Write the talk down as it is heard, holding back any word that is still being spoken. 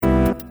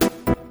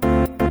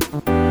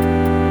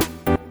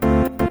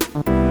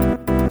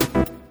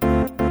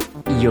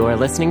You're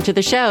listening to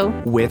the show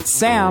with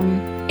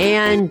Sam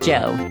and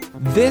Joe.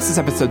 This is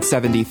episode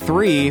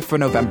 73 for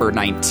November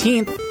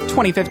 19th,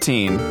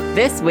 2015.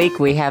 This week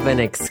we have an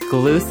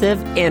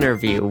exclusive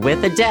interview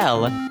with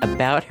Adele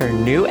about her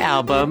new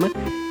album.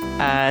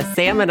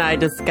 Sam and I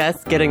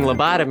discuss getting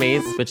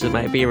lobotomies, which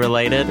might be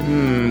related.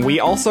 We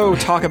also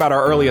talk about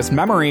our earliest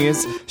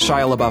memories,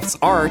 Shia LaBeouf's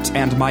art,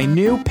 and my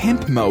new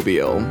pimp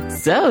mobile.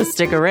 So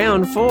stick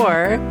around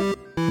for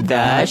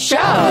the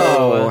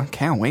show.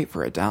 Can't wait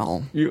for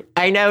Adele.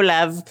 I know,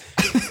 love.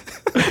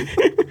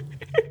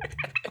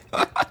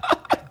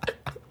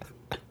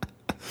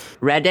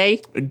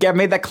 Ready? Give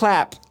me the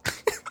clap.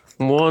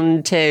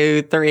 1,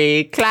 2,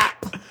 3,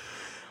 clap.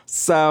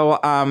 So,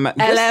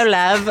 hello,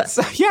 love.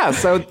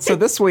 So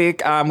this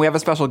week, we have a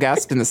special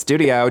guest in the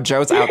studio.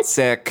 Joe's out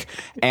sick,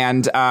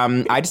 and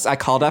I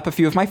called up a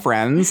few of my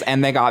friends,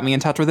 and they got me in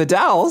touch with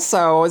Adele.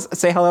 So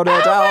say hello to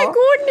Adele. Oh my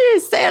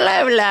goodness,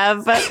 hello,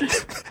 love.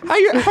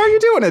 How are you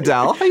doing,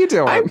 Adele? How you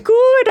doing? I'm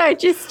good. I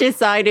just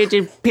decided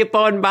to pip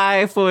on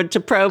by to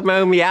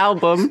promo my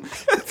album.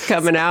 It's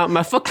coming out,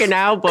 my fucking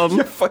album.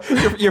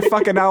 Your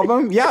fucking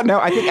album? Yeah, no,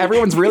 I think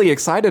everyone's really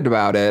excited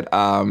about it.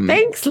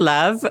 Thanks,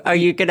 love. Are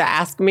you gonna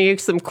ask me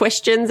some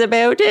questions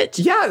about it?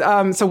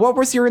 Yeah, so what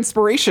was your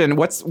inspiration?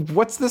 What's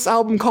this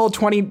album called?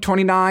 20,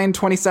 29,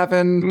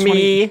 27?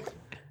 20...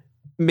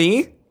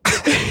 Me?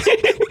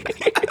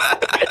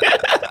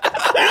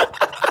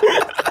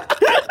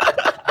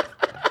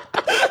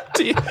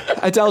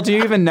 Adele, do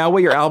you even know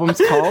what your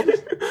album's called?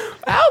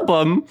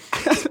 Album?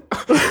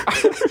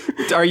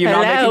 Are you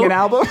not making an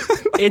album?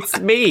 It's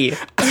me.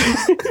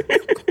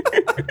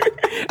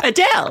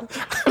 Adele.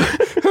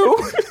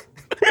 Who?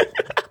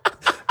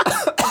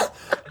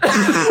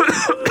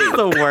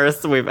 The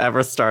worst we've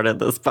ever started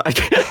this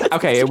podcast.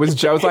 Okay, it was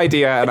Joe's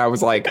idea, and I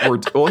was like,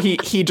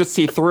 he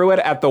threw it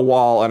at the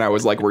wall, and I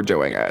was like, we're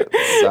doing it.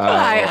 So.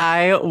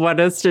 I want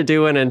us to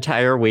do an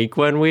entire week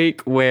one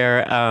week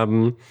where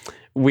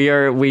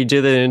we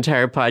do the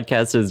entire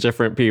podcast as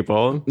different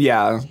people.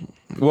 Yeah.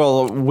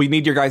 Well, we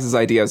need your guys'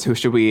 ideas. Who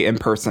should we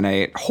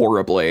impersonate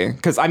horribly?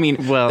 Because, I mean,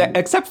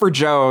 except for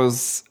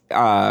Joe's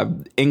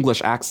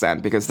English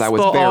accent, because that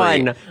was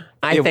very...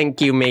 I think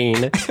you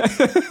mean...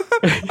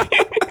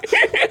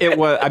 It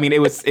was. I mean,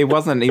 it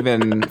wasn't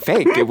even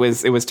fake. It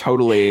was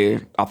totally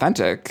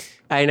authentic.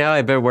 I know.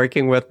 I've been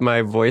working with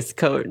my voice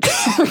coach.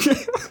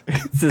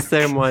 It's the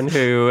same one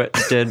who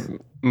did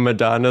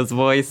Madonna's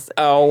voice.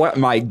 Oh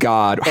my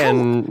God!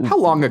 And how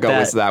long ago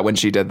was that when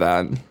she did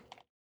that?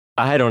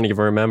 I don't even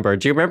remember.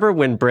 Do you remember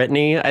when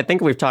Britney, I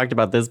think we've talked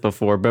about this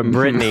before, but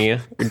Britney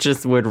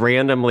just would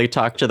randomly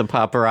talk to the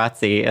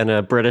paparazzi in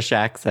a British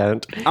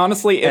accent.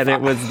 Honestly.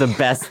 It was the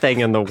best thing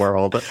in the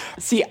world.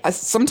 See,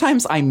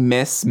 sometimes I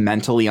miss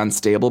mentally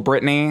unstable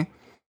Britney.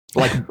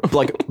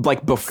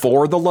 Like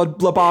before the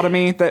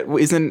lobotomy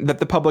that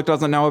the public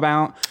doesn't know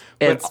about.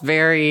 It's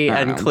very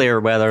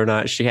unclear whether or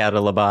not she had a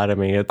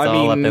lobotomy. It's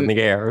all up in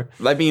the air.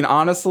 I mean,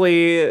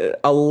 honestly,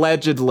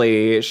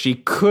 allegedly, she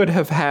could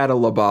have had a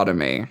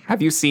lobotomy.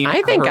 Have you seen?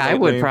 I think I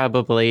would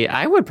probably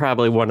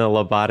want a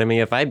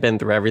lobotomy if I'd been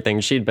through everything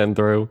she'd been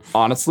through.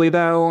 Honestly,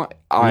 though,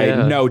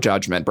 no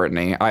judgment,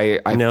 Brittany.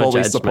 I no fully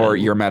judgment. Support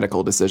your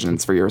medical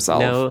decisions for yourself.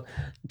 No,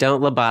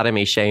 don't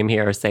lobotomy shame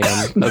here,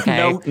 Sam.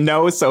 Okay.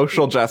 no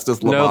social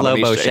justice lobotomy. No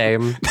Lobo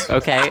shame.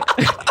 Okay.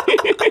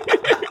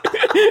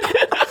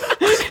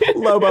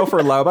 Lobo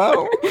for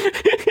Lobo?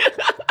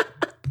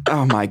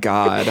 Oh my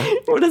God.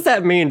 What does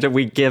that mean? Do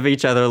we give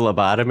each other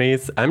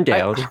lobotomies? I'm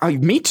down.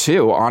 Me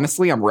too.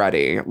 Honestly, I'm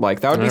ready.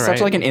 Like, that would be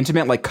such like an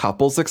intimate like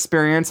couples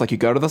experience. Like, you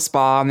go to the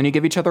spa and then you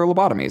give each other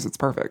lobotomies. It's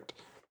perfect.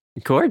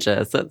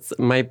 Gorgeous. That's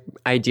my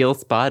ideal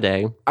spa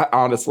day.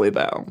 Honestly,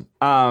 though.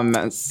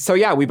 So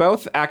yeah, we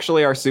both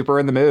actually are super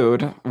in the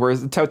mood. We're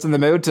totes in the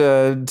mood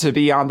to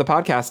be on the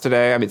podcast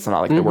today. I mean, it's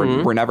not like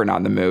we're never not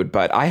in the mood,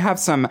 but I have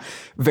some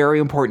very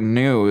important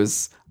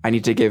news I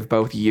need to give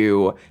both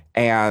you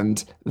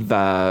and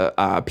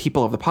the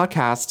people of the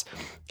podcast.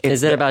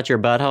 Is it about your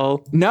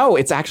butthole? No,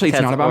 it's not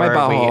about my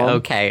butthole.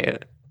 Okay.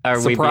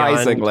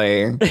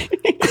 Surprisingly.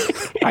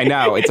 I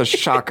know, it's a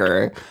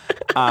shocker.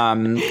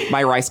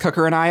 My rice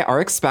cooker and I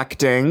are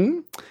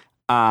expecting.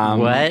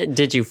 What?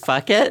 Did you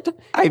fuck it?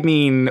 I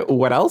mean,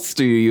 what else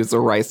do you use a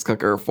rice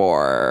cooker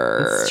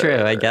for? It's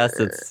true. I guess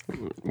it's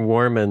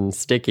warm and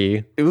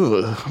sticky.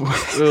 Ooh.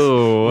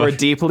 We're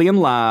deeply in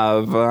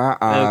love.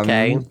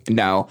 Okay.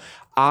 No.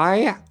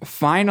 I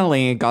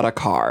finally got a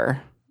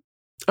car.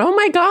 Oh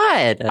my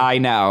God. I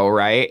know,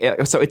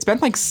 right? So it's been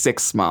like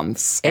 6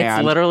 months.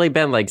 It's literally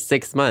been like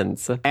 6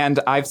 months. And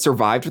I've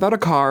survived without a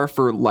car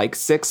for like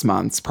 6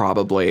 months,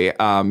 probably.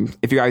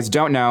 If you guys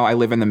don't know, I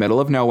live in the middle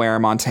of nowhere,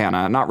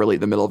 Montana. Not really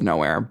the middle of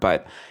nowhere,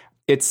 but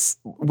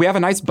we have a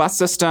nice bus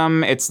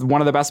system. It's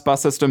one of the best bus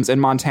systems in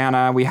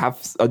Montana. We have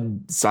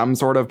some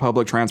sort of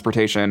public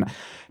transportation.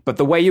 But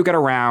the way you get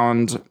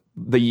around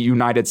the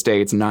United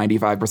States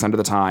 95% of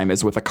the time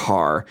is with a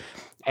car.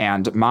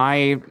 And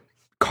my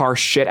car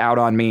shit out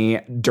on me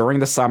during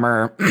the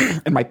summer.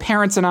 And my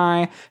parents and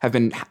I have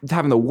been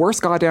having the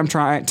worst goddamn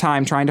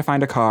time trying to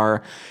find a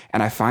car.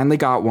 And I finally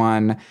got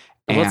one.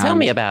 Well, tell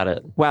me about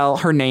it. Well,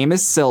 her name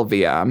is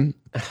Sylvia.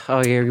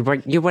 Oh, you're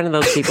one of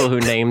those people who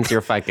names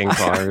your fucking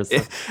cars.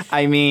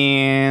 I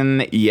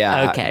mean,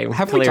 yeah. Okay.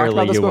 Have we talked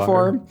about this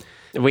before?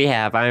 We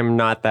have. I'm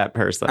not that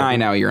person. I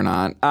know you're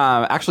not.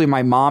 Actually,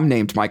 my mom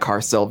named my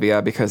car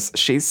Sylvia because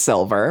she's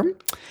silver.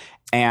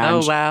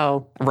 And, oh,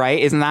 wow. Right?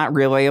 Isn't that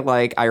really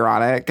like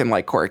ironic and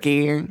like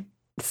quirky?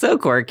 So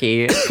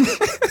quirky. She's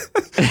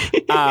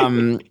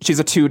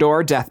a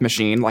 2-door death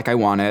machine like I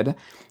wanted.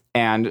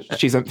 And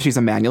she's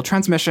a manual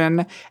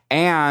transmission.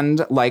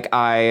 And like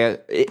I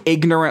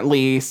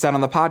ignorantly said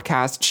on the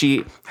podcast,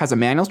 she has a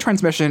manual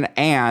transmission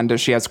and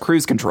she has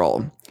cruise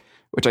control,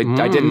 which I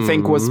didn't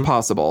think was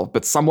possible.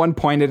 But someone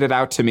pointed it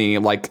out to me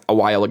like a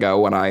while ago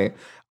when I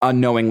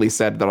unknowingly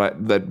said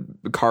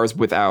that cars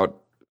without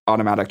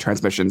automatic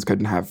transmissions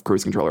couldn't have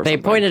cruise control or something.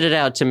 They pointed it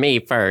out to me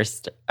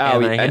first. Oh,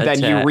 and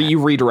then you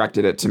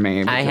redirected it to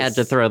me. I had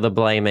to throw the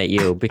blame at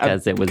you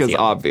because it was you.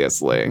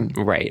 Obviously.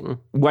 Right.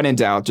 When in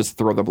doubt, just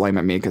throw the blame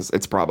at me because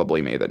it's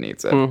probably me that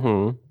needs it.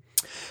 Mm-hmm.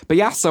 But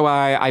yeah, so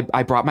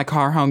I brought my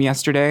car home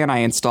yesterday and I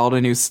installed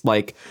a new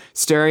like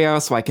stereo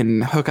so I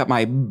can hook up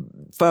my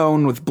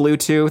phone with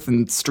Bluetooth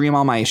and stream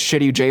all my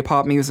shitty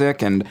J-pop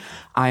music. And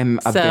I'm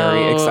a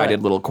very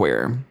excited little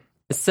queer.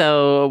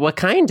 So what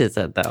kind is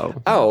it,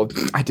 though? Oh,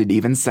 I didn't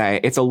even say.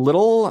 It's a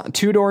little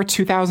 2-door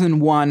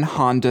 2001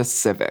 Honda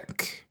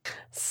Civic.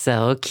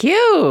 So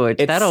cute.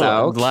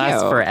 That'll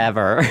last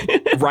forever.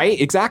 Right?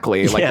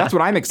 Exactly. Like, that's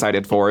what I'm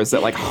excited for, is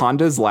that, like,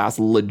 Hondas last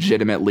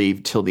legitimately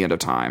till the end of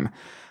time.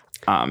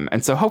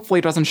 And so hopefully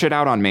it doesn't shit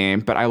out on me,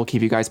 but I will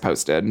keep you guys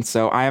posted.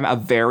 So I am a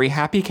very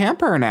happy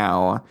camper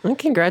now. Well,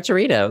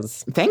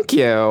 congratulations. Thank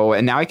you.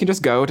 And now I can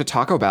just go to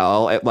Taco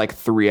Bell at like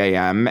 3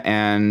 a.m.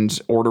 and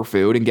order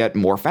food and get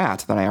more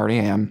fat than I already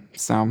am.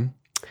 So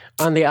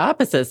on the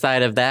opposite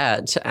side of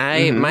that,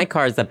 my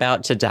car's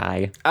about to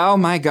die. Oh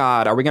my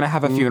God. Are we going to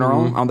have a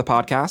funeral on the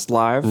podcast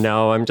live?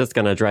 No, I'm just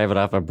going to drive it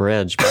off a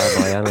bridge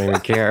probably. I don't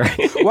even care.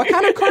 What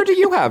kind of car do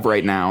you have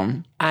right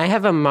now? I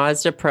have a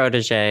Mazda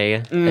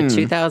Protege, a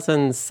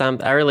 2000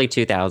 early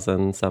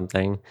 2000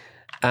 something.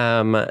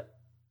 And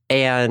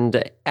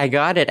I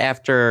got it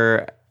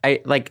after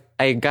I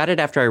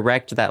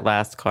wrecked that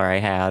last car I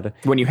had.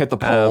 When you hit the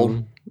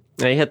pole?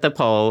 I hit the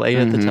pole. I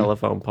hit the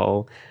telephone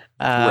pole.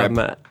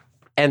 Rip.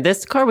 And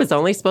this car was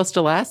only supposed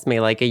to last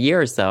me like a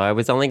year or so. I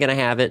was only going to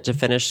have it to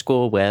finish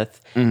school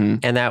with.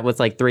 And that was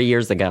like 3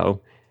 years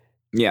ago.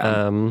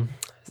 Yeah.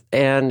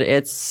 And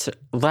it's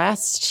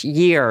last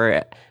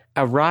year,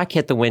 a rock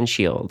hit the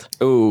windshield.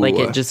 Ooh. Like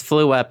it just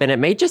flew up and it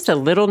made just a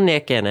little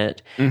nick in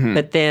it.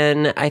 But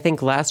then I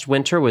think last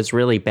winter was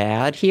really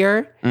bad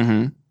here.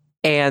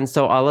 And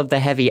so all of the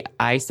heavy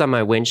ice on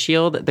my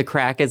windshield, the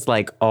crack is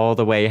like all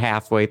the way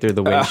halfway through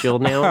the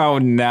windshield now. Oh,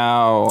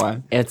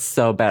 no. It's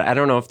so bad. I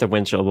don't know if the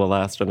windshield will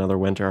last another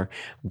winter.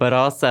 But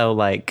also,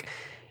 like,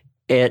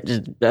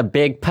 a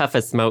big puff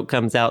of smoke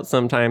comes out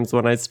sometimes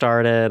when I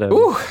start it. And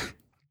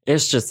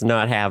it's just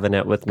not having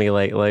it with me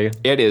lately.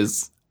 It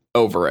is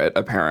over it,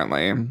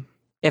 apparently.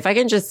 If I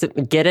can just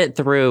get it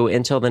through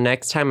until the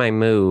next time I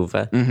move,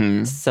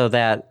 so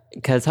that,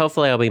 because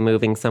hopefully I'll be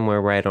moving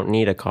somewhere where I don't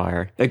need a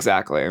car.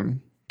 Exactly.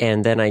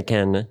 And then I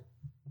can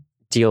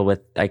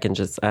I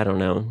don't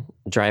know,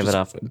 drive it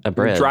off a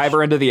bridge. Drive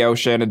her into the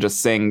ocean and just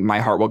sing My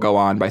Heart Will Go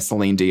On by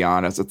Celine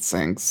Dion as it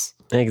sinks.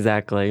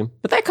 Exactly.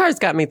 But that car's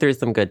got me through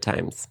some good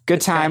times.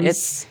 Good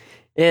times.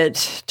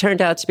 It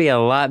turned out to be a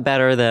lot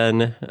better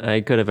than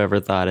I could have ever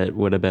thought it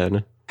would have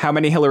been. How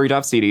many Hillary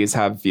Duff CDs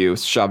have you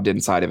shoved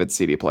inside of its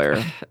CD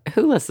player?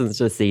 Who listens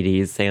to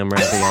CDs, Sam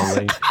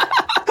Ravioli?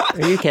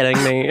 Are you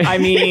kidding me? I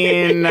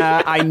mean,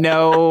 I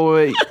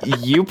know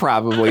you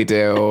probably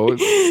do.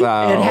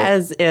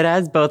 So it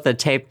has both a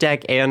tape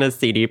deck and a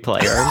CD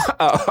player.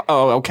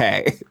 Oh,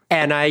 okay.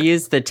 And I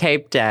use the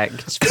tape deck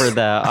for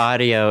the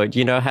audio.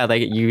 You know how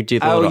you do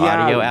the little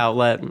audio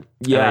outlet?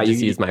 Yeah, I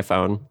just use my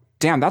phone.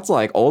 Damn, that's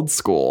like old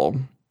school.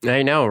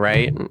 I know,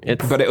 right?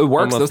 But it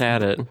works. Almost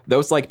had it.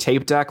 Those like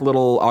tape deck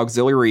little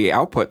auxiliary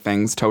output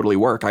things totally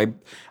work.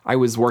 I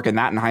was working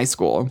that in high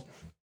school.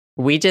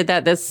 We did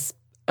that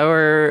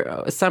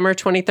summer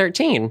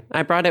 2013.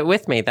 I brought it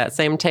with me, that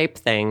same tape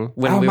thing,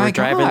 when we were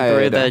driving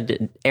through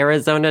the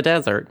Arizona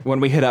desert. When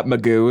we hit up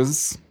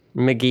Magoo's.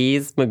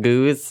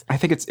 Magoo's. I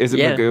think is it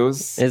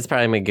Magoo's? It's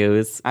probably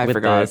Magoo's. I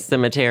forgot. The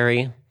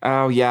cemetery.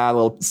 Oh, yeah, a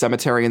little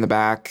cemetery in the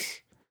back.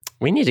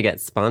 We need to get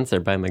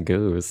sponsored by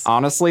Magoo's.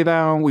 Honestly,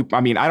 though,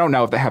 I don't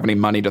know if they have any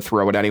money to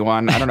throw at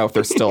anyone. I don't know if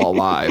they're still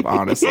alive,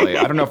 honestly.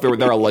 I don't know if they're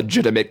a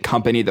legitimate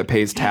company that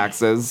pays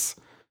taxes.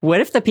 What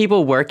if the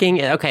people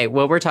working... Okay,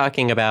 what we're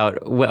talking about...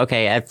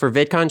 Okay, for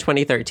VidCon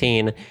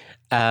 2013,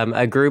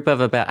 a group of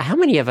about... How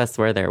many of us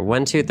were there?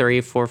 1, 2, 3,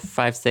 4,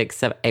 5, 6,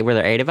 7, 8. Were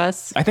there 8 of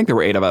us? I think there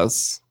were 8 of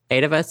us.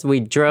 8 of us. We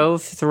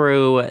drove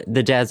through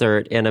the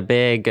desert in a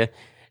big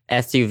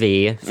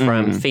SUV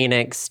from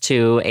Phoenix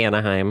to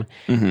Anaheim.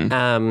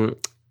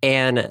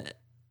 And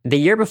the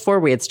year before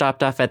we had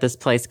stopped off at this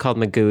place called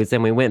Magoo's,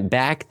 and we went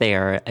back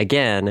there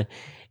again.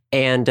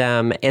 And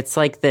it's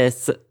like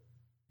this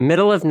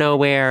middle of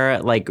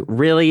nowhere, like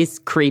really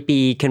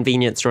creepy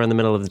convenience store in the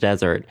middle of the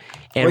desert.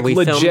 And like we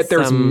legit,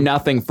 there's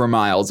nothing for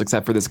miles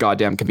except for this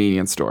goddamn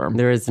convenience store.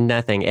 There is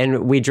nothing.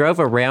 And we drove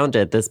around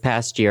it this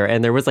past year,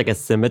 and there was like a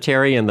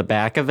cemetery in the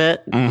back of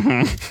it.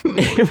 Mm-hmm.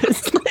 It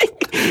was like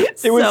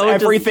it was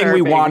everything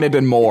disturbing. we wanted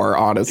and more,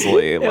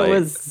 honestly. It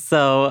was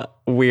so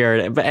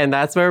weird. And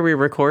that's where we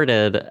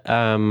recorded.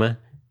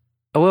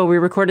 We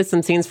recorded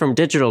some scenes from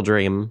Digital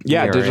Dream.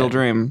 Yeah, Digital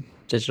Dream.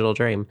 Digital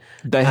Dream.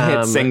 The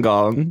hit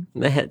single.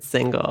 The hit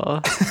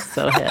single.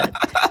 So hit.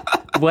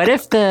 What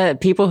if the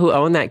people who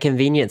own that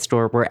convenience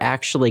store were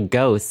actually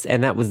ghosts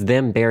and that was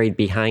them buried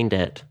behind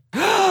it?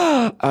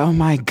 Oh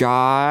my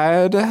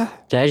God.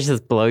 Did I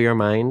just blow your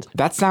mind?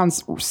 That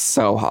sounds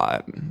so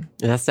hot.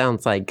 That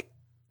sounds like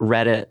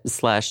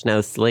Reddit /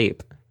 no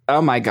sleep.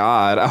 Oh my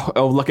God.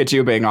 Oh, look at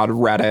you being on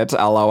Reddit,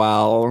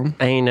 LOL.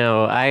 I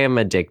know. I am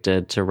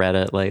addicted to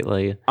Reddit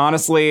lately.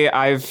 Honestly,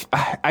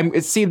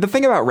 see, the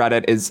thing about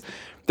Reddit is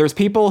there's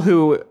people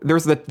who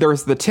there's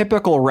the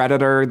typical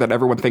Redditor that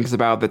everyone thinks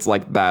about that's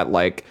like that,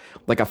 like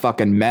a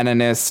fucking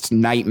Meninist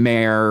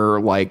nightmare,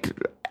 like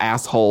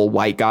asshole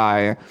white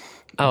guy.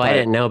 Oh, I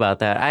didn't know about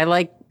that.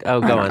 Go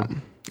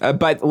on.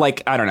 But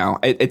like, I don't know.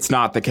 It's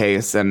not the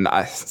case. And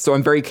so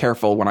I'm very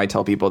careful when I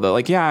tell people that,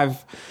 like, yeah,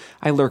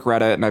 I lurk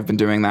Reddit and I've been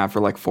doing that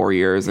for like 4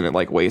 years and it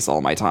like wastes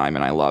all my time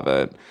and I love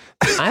it.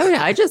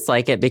 I just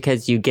like it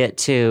because you get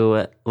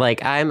to,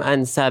 like, I'm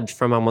unsubbed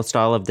from almost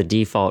all of the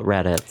default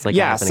Reddits. Like,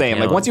 yeah, same.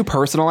 Like once you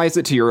personalize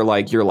it to your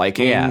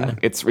liking, yeah.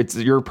 it's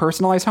your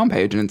personalized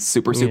homepage and it's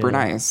super, super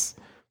nice.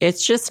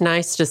 It's just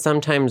nice to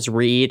sometimes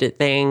read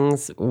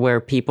things where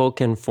people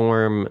can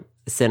form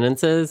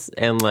sentences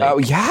and like, oh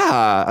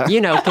yeah,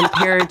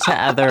 compared to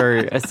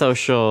other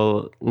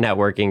social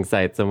networking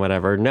sites and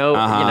whatever.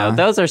 No,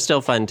 those are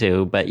still fun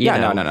too. But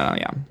no,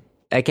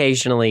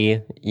 occasionally,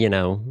 I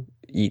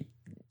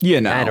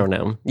don't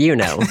know. I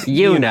think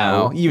I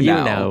know.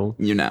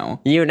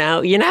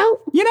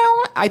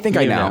 I think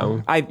I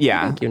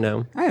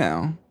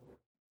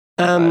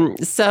know.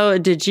 So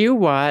did you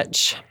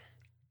watch?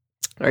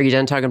 Are you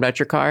done talking about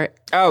your car?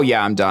 Oh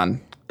yeah, I'm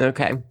done.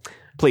 Okay.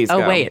 Please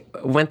go. Oh, wait.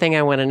 One thing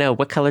I want to know.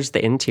 What color's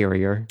the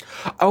interior?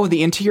 Oh,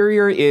 the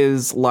interior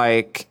is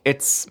like,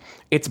 it's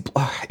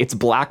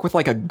black with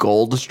like a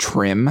gold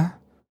trim.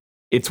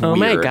 It's weird. Oh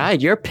my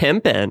God, you're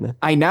pimping.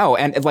 I know.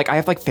 And like, I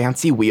have like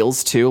fancy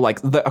wheels too. Like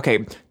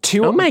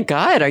Oh my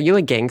God, are you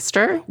a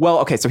gangster? Well,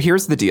 okay, so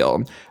here's the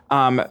deal.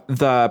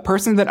 The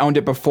person that owned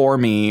it before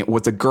me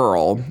was a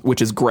girl,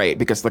 which is great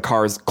because the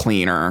car's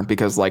cleaner.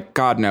 Because like,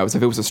 God knows,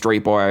 if it was a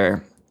straight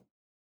boy...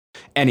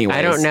 Anyways.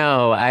 I don't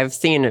know. I've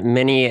seen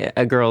many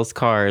a girl's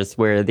cars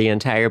where the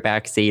entire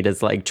back seat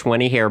is like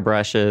 20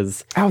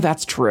 hairbrushes. Oh,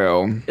 that's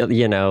true.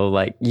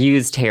 Like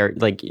used hair,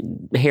 like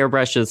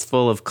hairbrushes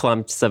full of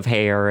clumps of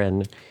hair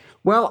and...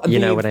 Well, you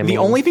know what I mean? The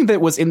only thing that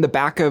was in the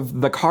back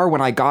of the car when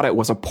I got it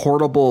was a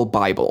portable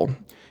Bible.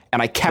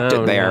 And I kept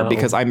it there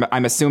because I'm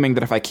assuming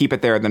that if I keep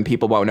it there, then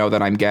people won't know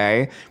that I'm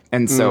gay.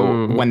 And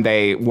so when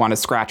they want to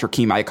scratch or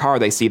key my car,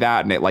 they see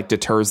that and it like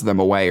deters them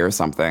away or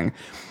something.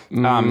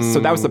 So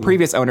that was the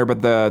previous owner,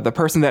 but the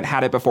person that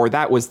had it before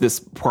that was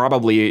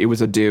it was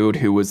a dude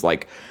who was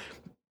like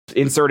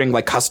inserting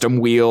like custom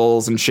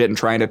wheels and shit and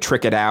trying to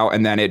trick it out.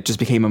 And then it just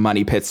became a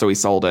money pit. So he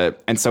sold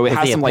it. And so it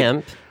has some like,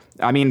 pimp?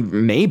 I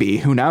mean, maybe,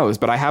 who knows?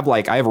 But I have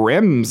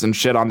rims and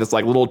shit on this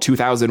like little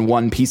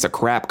 2001 piece of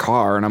crap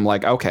car. And I'm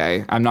like,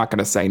 okay, I'm not going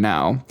to say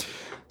no.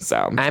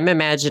 So I'm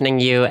imagining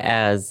you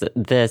as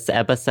this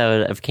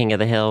episode of King of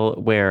the Hill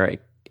where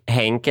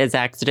Hank is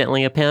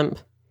accidentally a pimp.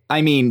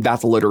 I mean,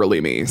 that's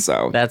literally me.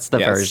 So that's the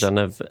version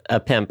of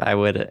a pimp I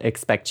would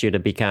expect you to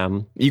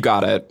become. You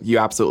got it. You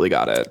absolutely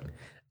got it.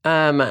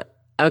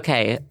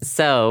 Okay.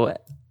 So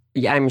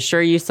I'm sure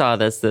you saw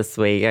this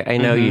week. I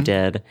know you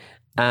did.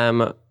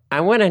 I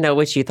want to know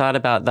what you thought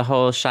about the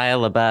whole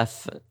Shia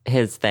LaBeouf,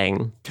 his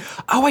thing.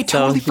 Oh, I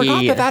totally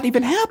forgot that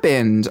even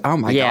happened. Oh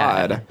my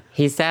God.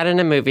 He sat in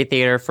a movie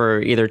theater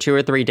for either 2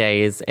 or 3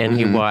 days and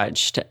he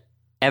watched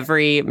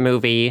every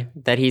movie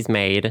that he's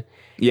made.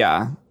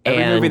 Yeah.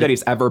 Every movie that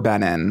he's ever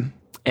been in.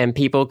 And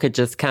people could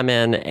just come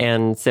in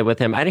and sit with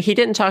him. He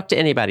didn't talk to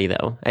anybody,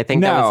 though. I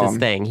think that was his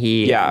thing.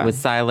 He was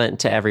silent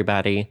to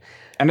everybody.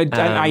 And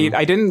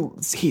I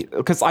didn't see,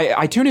 because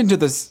I tuned into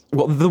this.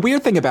 Well, the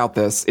weird thing about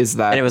this is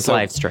that... And it was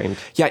live streamed.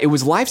 Yeah, it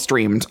was live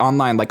streamed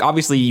online. Like,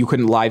 obviously, you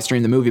couldn't live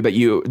stream the movie, but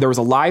there was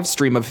a live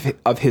stream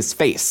of his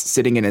face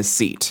sitting in his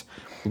seat.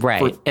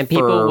 Right. And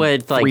people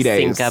would like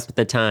sync up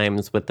the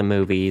times with the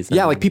movies.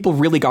 Yeah, like people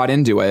really got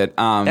into it.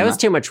 That was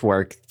too much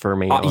work for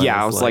me.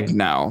 Yeah, I was like,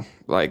 no.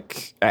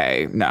 Like,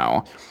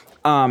 no.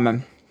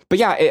 But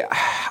yeah,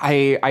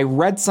 I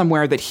read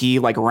somewhere that he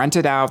like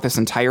rented out this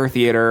entire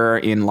theater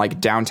in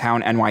like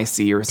downtown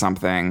NYC or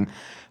something.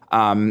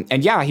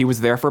 And yeah, he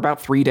was there for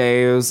about 3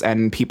 days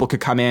and people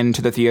could come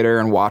into the theater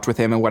and watch with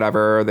him and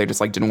whatever. They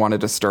just like didn't want to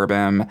disturb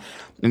him.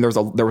 And there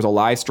was a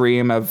live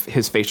stream of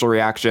his facial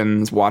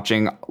reactions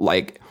watching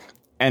like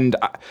And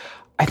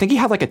I think he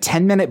had like a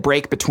 10-minute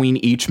break between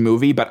each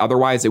movie, but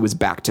otherwise it was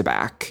back to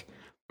back.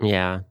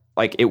 Yeah.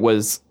 Like he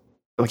was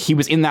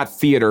in that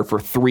theater for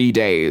 3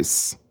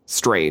 days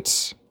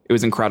straight. It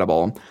was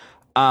incredible.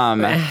 What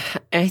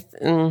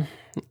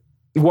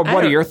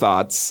are your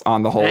thoughts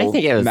on the whole matter? I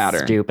think it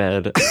was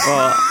stupid.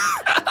 Well,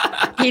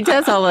 he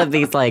does all of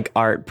these like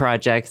art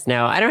projects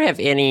now. I don't have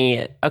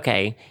any.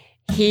 Okay.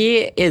 He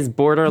is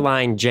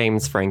borderline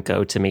James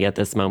Franco to me at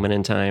this moment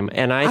in time.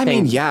 And I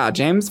think.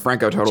 James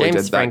Franco totally did that.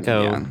 James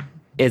Franco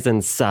is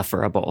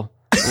insufferable.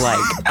 Like,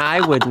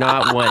 I would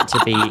not want to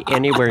be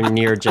anywhere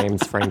near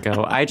James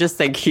Franco. I just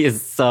think he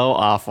is so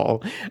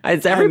awful.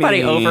 Is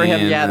everybody over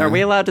him yet? Are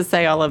we allowed to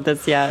say all of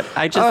this yet?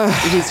 He's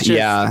just.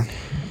 Yeah.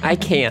 I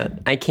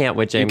can't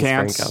with James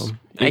Franco.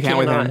 I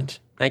cannot.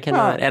 I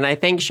cannot. And I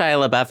think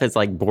Shia LaBeouf is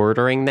like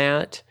bordering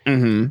that.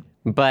 Mm-hmm.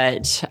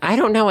 But I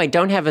don't know. I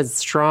don't have as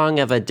strong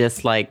of a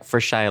dislike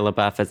for Shia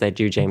LaBeouf as I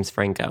do James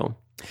Franco.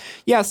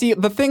 Yeah, see,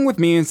 the thing with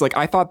me is like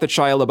I thought that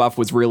Shia LaBeouf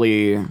was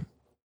really...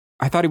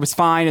 I thought he was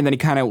fine, and then he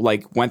kind of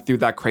like went through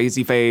that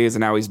crazy phase,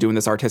 and now he's doing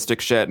this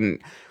artistic shit.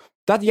 And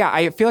that,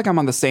 I feel like I'm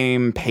on the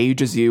same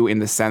page as you in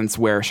the sense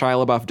where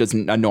Shia LaBeouf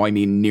doesn't annoy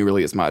me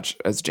nearly as much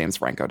as James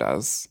Franco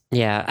does.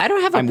 Yeah, I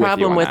don't have a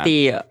problem with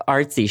the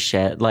artsy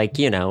shit, like,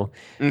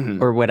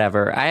 or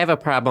whatever. I have a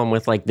problem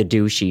with like the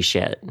douchey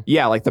shit.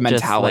 Yeah, like the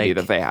mentality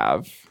that they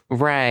have.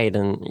 Right,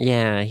 and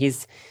yeah,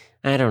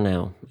 I don't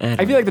know.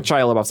 I feel like the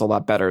Shia LaBeouf's a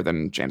lot better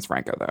than James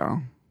Franco, though.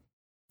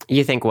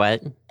 You think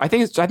what? I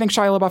think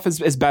Shia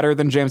LaBeouf is better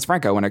than James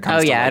Franco when it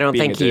comes to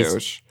being a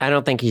douche. I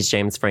don't think he's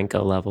James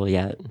Franco level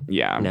yet.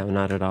 Yeah. No,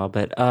 not at all.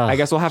 But I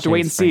guess we'll have to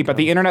wait and see. But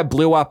the internet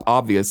blew up,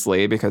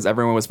 obviously, because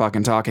everyone was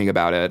fucking talking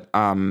about it.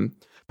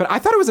 But I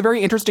thought it was a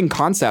very interesting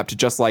concept,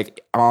 just like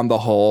on the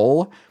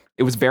whole.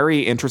 It was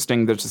very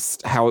interesting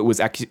just how it was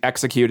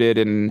executed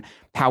and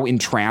how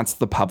entranced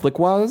the public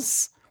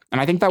was. And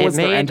I think that was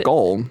their end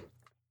goal.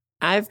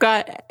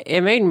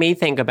 It made me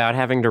think about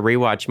having to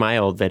rewatch my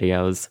old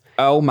videos.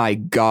 Oh my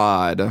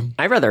God.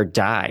 I'd rather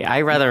die.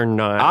 I'd rather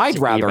not. I'd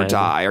rather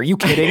die. Are you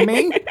kidding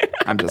me?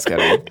 I'm just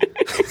kidding.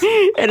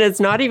 And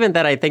it's not even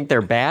that I think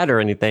they're bad or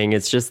anything.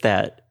 It's just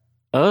that,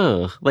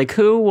 like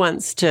who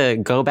wants to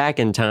go back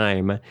in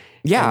time?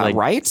 Yeah, and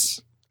right?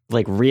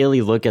 Like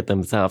really look at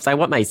themselves. I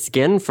want my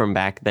skin from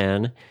back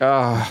then.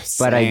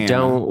 But I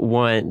don't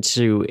want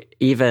to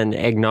even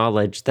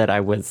acknowledge that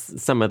I was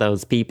some of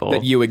those people.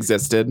 That you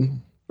existed.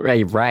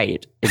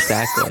 Right,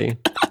 exactly.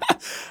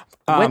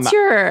 What's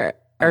your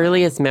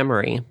earliest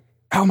memory?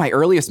 Oh, my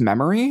earliest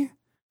memory?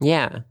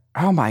 Yeah.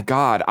 Oh my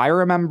God. I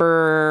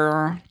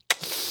remember...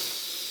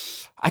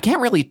 I can't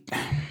really...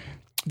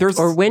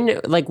 Or when,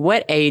 like,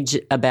 what age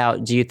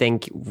about do you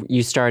think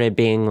you started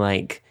being,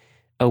 like,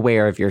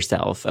 aware of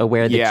yourself,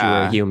 aware that you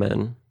were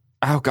human?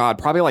 Oh God,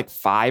 probably like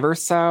 5 or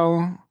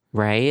so.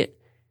 Right?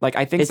 Like,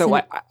 I think so.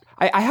 Like,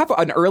 I have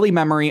an early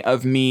memory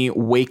of me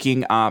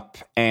waking up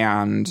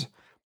and...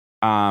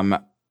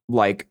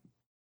 like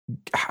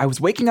I was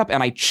waking up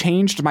and I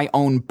changed my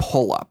own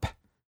pull-up.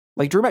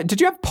 Like,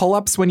 did you have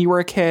pull-ups when you were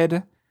a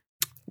kid?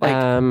 Like,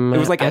 it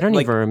was like I don't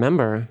even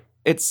remember.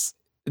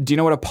 Do you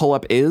know what a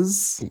pull-up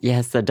is?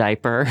 Yes, a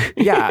diaper.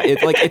 Yeah,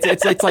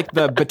 it's like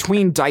the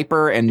between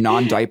diaper and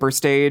non-diaper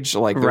stage.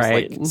 Like,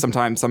 there's like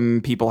sometimes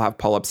some people have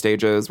pull-up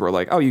stages where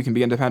like, oh, you can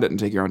be independent and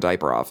take your own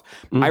diaper off.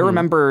 Mm-hmm. I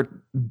remember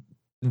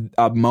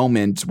a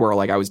moment where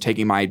like I was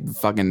taking my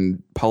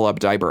fucking pull-up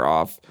diaper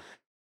off,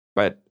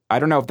 but I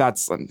don't know if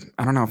that's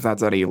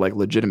any like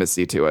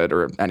legitimacy to it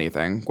or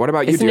anything. What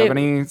about you? Do you have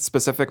any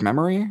specific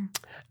memory?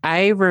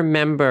 I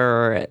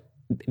remember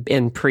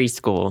in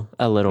preschool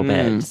a little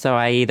bit. So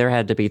I either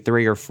had to be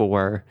 3 or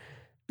 4.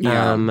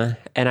 Yeah.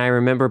 And I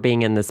remember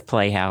being in this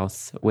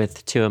playhouse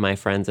with 2 of my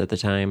friends at the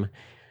time.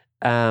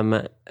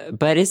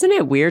 But isn't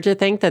it weird to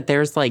think that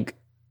there's like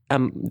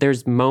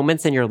there's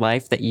moments in your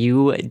life that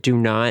you do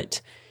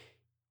not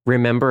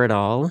remember at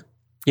all?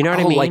 You know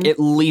what I mean? Like at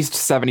least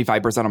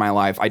 75% of my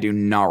life, I do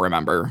not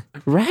remember.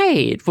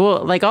 Right.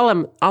 Well, like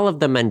all of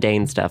the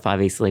mundane stuff,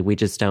 obviously, we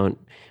just don't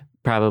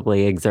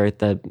probably exert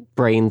the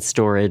brain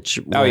storage.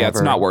 Oh yeah, it's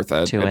not worth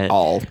it at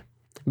all.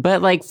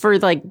 But like for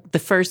like the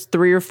first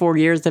 3 or 4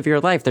 years of your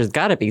life, there's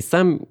got to be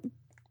some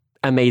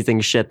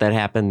amazing shit that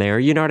happened there.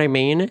 You know what I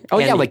mean? Oh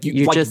yeah, like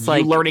you just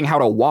like learning how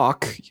to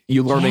walk,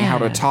 you learning how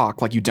to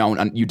talk. Like you don't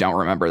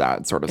remember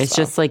that sort of stuff. It's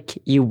just like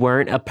you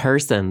weren't a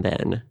person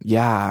then.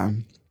 Yeah.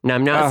 Now,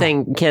 I'm not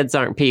saying kids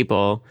aren't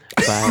people,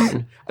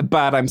 but...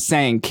 but I'm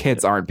saying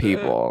kids aren't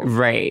people.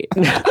 Right.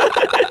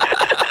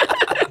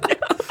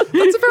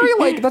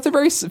 That's a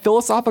very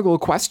philosophical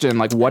question.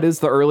 Like, what is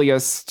the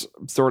earliest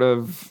sort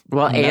of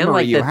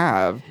memory you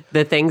have?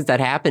 The things that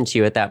happen to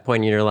you at that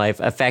point in your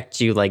life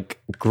affect you,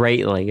 like,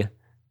 greatly.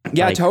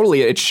 Yeah, like,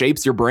 totally. It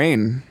shapes your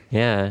brain.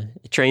 Yeah.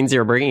 It trains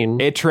your brain.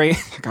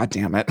 God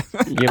damn it.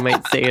 You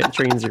might say it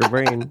trains your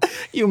brain.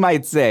 You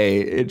might say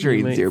it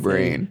trains your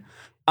brain.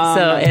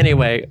 So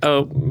anyway,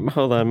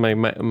 hold on,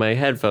 my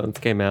headphones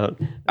came out.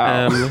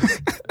 Hello?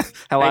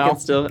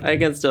 I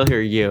can still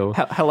hear you.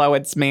 Hello,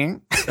 it's me.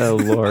 Oh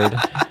Lord.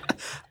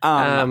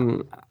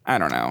 I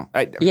don't know.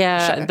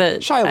 Yeah,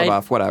 Shia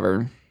LaBeouf,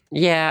 whatever.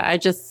 Yeah,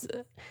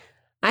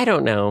 I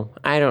don't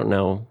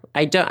know.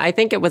 I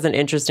think it was an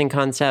interesting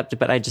concept,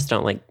 but I just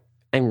don't like.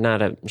 I'm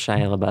not a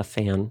Shia LaBeouf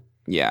fan.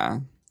 Yeah.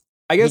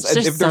 I guess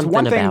if there's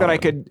one thing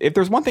that if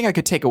there's one thing I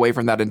could take away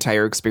from that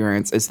entire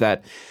experience is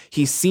that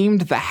he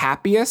seemed the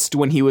happiest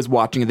when he was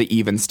watching the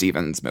Even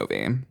Stevens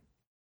movie.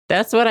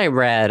 That's what I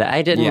read.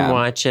 I didn't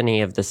watch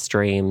any of the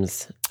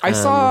streams. I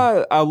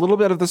saw a little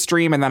bit of the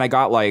stream, and then I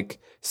got like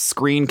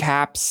screen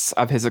caps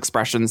of his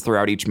expressions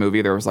throughout each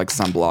movie. There was like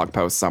some blog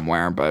post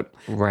somewhere, but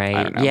right.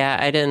 I don't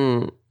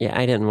know.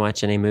 I didn't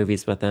watch any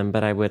movies with him,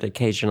 but I would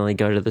occasionally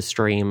go to the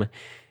stream.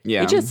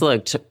 Yeah, I just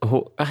looked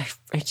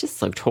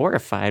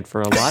horrified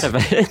for a lot of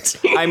it.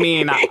 I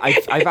mean,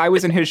 if I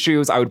was in his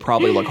shoes, I would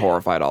probably look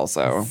horrified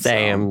also.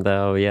 Same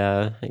though,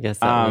 yeah. I guess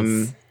that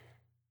was.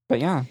 But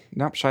yeah,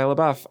 nope, Shia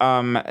LaBeouf.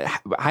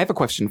 I have a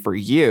question for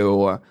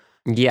you.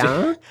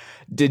 Yeah?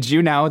 Did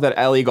you know that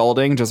Ellie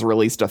Goulding just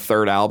released a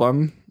third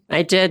album?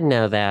 I did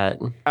know that.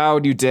 Oh,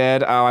 you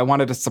did? Oh, I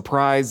wanted to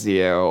surprise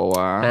you.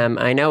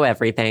 I know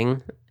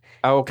everything.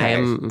 Okay.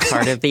 I'm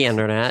part of the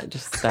internet,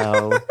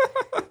 so...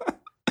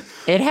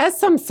 It has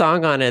some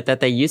song on it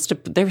that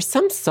there was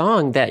some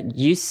song that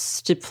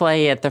used to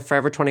play at the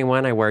Forever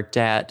 21 I worked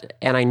at,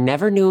 and I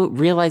never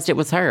realized it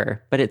was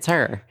her, but it's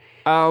her.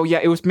 Oh, yeah,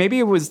 it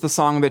was the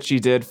song that she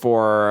did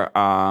for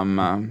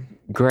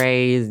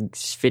Grey,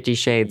 50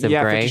 Shades of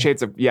Grey. 50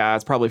 Shades of,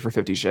 it's probably for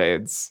 50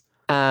 Shades.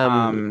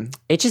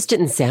 It just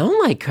didn't sound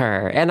like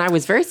her, and I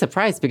was very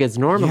surprised because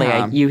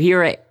normally you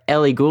hear a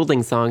Ellie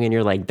Goulding song and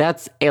you're like,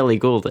 that's Ellie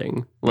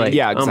Goulding. Like,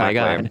 yeah, exactly.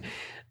 Oh my God.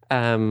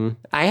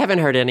 I haven't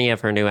heard any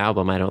of her new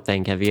album, I don't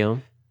think. Have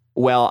you?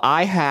 Well,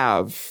 I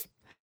have,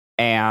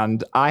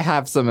 and I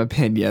have some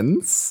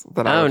opinions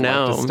that I would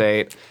like to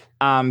state.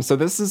 So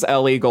this is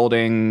Ellie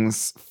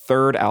Goulding's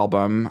third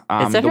album.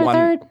 Is it her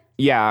third?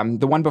 Yeah,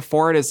 the one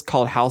before it is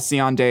called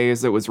Halcyon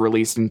Days. It was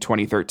released in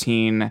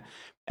 2013.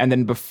 And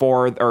then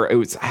it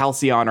was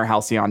Halcyon or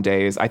Halcyon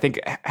Days. I think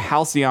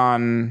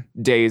Halcyon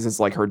Days is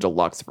like her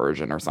deluxe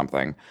version or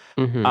something.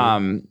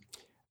 Mm-hmm.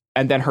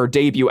 And then her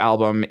debut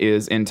album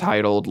is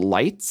entitled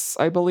Lights,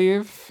 I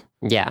believe.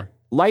 Yeah.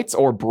 Lights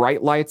or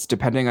Bright Lights,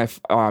 depending if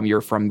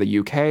you're from the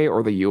UK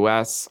or the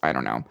US. I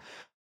don't know.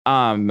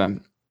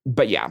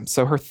 But yeah,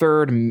 so her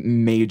third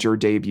major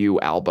debut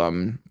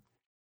album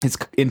is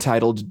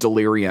entitled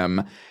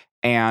Delirium,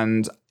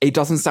 and it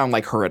doesn't sound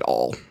like her at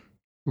all.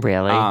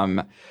 Really?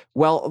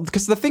 Well,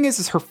 because the thing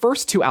is her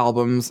first two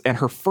albums, and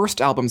her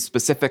first album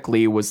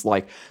specifically, was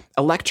like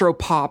electro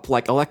pop,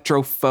 like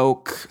electro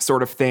folk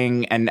sort of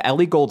thing. And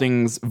Ellie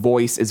Goulding's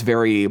voice is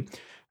very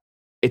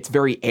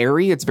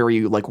airy. It's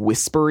very like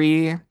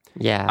whispery.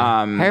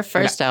 Yeah. Her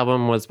first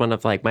album was one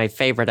of like my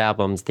favorite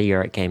albums the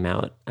year it came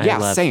out.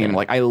 Same.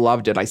 Like I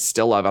loved it. I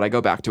still love it. I go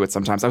back to it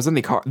sometimes. I was in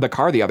the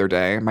car the other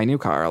day, my new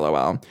car,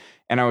 LOL,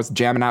 and I was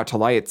jamming out to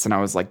Lights, and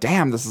I was like,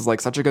 damn, this is like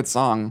such a good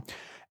song.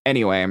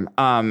 Anyway,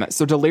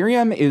 so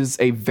Delirium is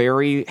a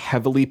very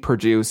heavily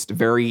produced,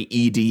 very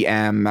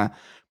EDM.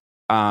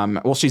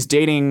 Well, she's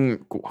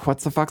dating,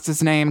 what's the fuck's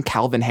his name?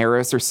 Calvin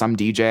Harris or some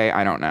DJ?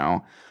 I don't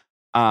know.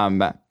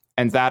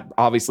 And that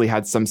obviously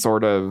had some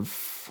sort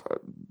of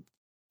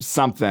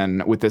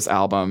something with this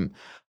album.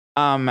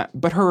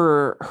 But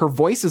her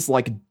voice is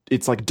like,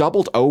 it's like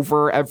doubled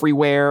over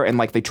everywhere, and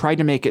like they tried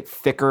to make it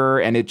thicker,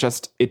 and it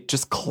just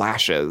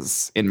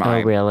clashes in my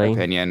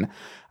opinion.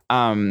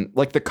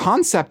 Like the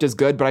concept is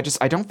good, but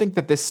I don't think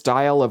that this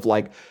style of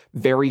like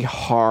very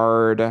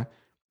hard,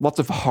 lots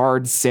of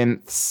hard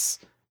synths,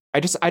 I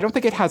don't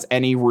think it has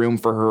any room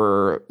for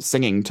her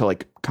singing to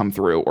like come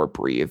through or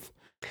breathe.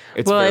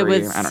 I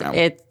don't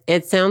know.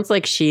 It sounds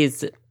like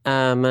she's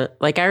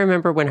like I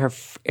remember when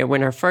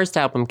her first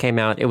album came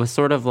out, it was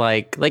sort of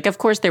like of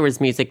course there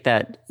was music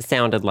that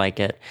sounded like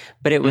it,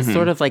 but it was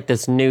sort of like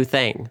this new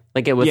thing.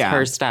 Like it was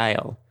her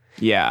style.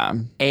 Yeah.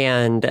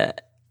 And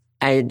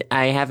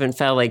I haven't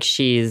felt like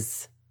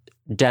she's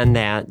done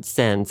that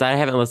since. I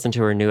haven't listened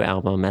to her new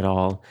album at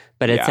all,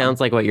 but it sounds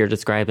like what you're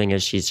describing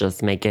is she's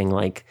just making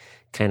like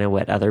kind of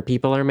what other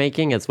people are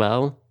making as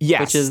well.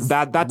 Yes, which is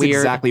that's weird.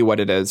 Exactly what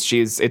it is.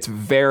 It's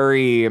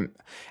very, and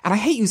I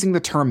hate using the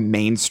term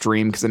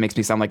mainstream because it makes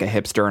me sound like a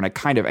hipster, and I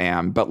kind of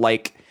am, but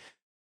like,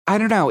 I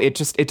don't know. It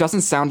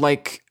doesn't sound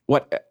like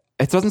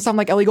it doesn't sound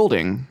like Ellie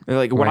Goulding.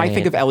 Like when I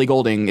think of Ellie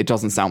Goulding, it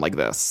doesn't sound like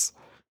this.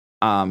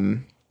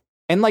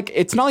 And like,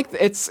 it's not like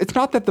it's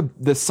not that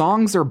the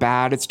songs are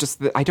bad. It's just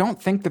that I don't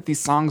think that these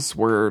songs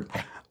were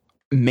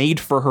made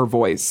for her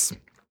voice.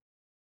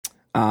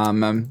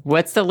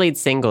 What's the lead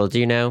single? Do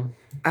you know?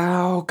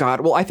 Oh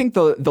God. Well, I think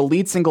the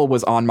lead single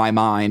was On My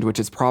Mind, which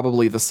is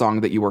probably the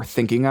song that you were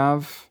thinking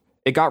of.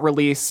 It got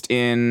released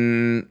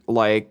in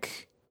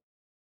like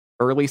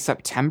early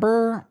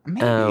September.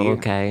 Maybe. Oh,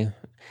 okay.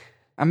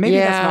 Maybe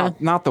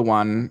that's not the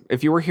one.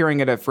 If you were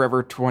hearing it at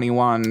Forever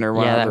 21 or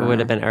whatever. Yeah, that would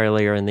have been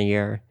earlier in the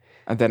year.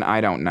 Then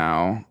I don't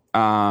know.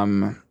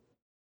 I'm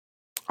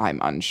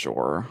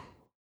unsure.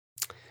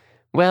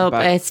 Well,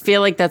 I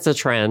feel like that's a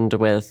trend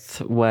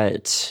with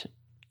what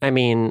I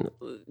mean,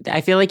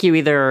 I feel like you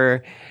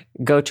either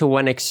go to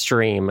one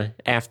extreme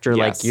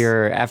after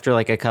after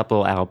like a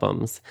couple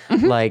albums.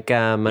 Like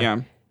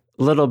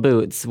Little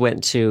Boots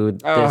went to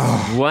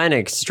this one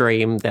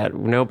extreme that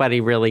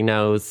nobody really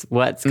knows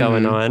what's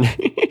going on.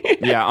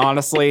 Yeah,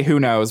 honestly, who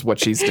knows what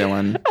she's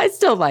doing. I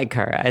still like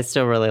her. I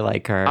still really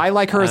like her. I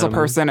like her as a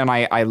person, and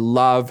I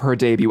love her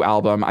debut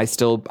album. I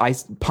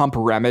pump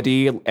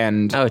Remedy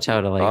and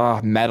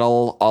totally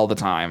metal all the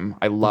time.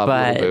 I love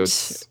Little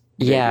Boots.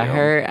 Yeah,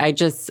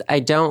 debut. I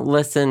don't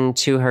listen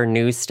to her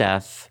new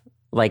stuff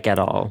like at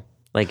all.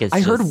 Like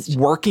I heard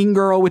Working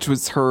Girl, which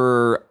was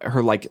her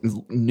like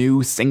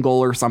new single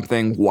or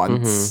something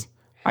once.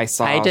 I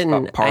saw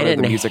part of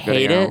the music video.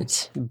 I didn't hate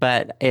it,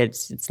 but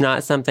it's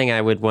not something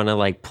I would want to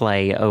like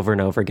play over and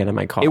over again in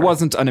my car. It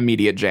wasn't an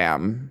immediate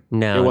jam.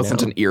 No, it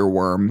wasn't an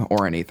earworm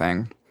or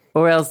anything.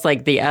 Or else,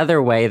 like the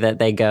other way that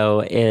they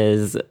go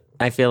is,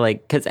 I feel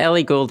like, because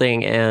Ellie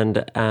Goulding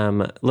and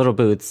Little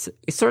Boots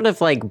sort of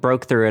like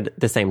broke through at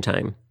the same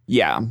time.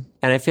 Yeah,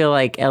 and I feel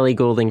like Ellie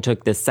Goulding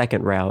took this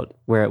second route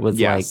where it was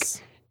like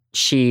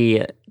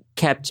she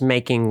kept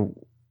making.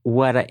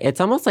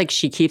 It's almost like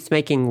she keeps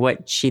making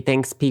what she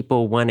thinks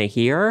people want to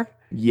hear.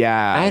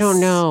 Yeah. I don't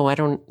know. I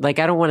don't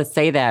want to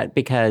say that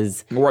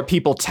because... Or what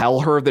people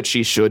tell her that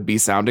she should be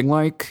sounding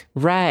like.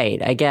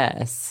 Right, I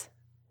guess.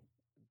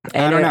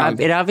 And I don't know.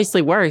 It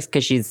obviously works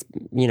because she's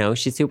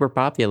super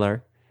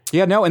popular.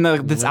 Yeah, no, and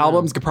this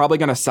album's probably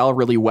going to sell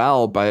really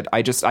well, but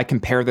I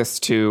compare this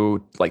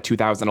to like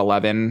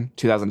 2011,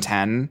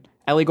 2010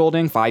 Ellie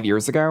Goulding 5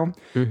 years ago.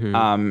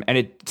 And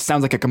it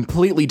sounds like a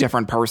completely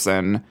different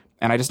person.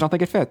 And I just don't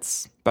think it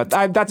fits. But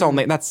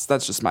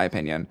that's just my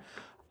opinion.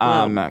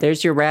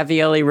 There's your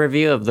ravioli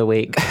review of the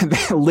week.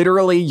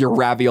 Literally your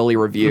ravioli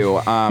review.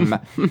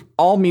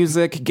 All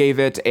Music gave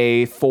it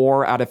a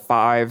 4 out of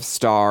 5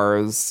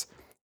 stars.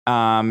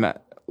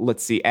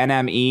 Let's see,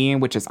 NME,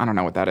 which is, I don't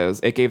know what that is.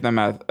 It gave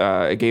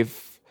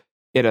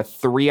it a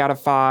 3 out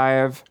of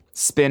 5.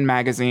 Spin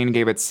Magazine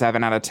gave it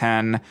 7 out of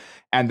 10.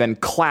 And then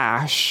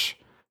Clash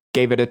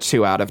gave it a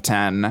 2 out of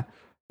 10.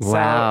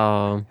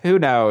 Wow. So, who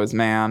knows,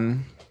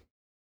 man?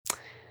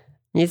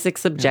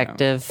 Music's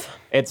subjective.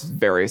 It's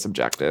very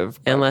subjective.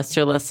 Unless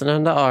you're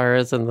listening to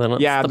ours, and then it's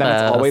the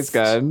best. It's always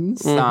good.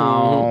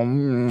 So,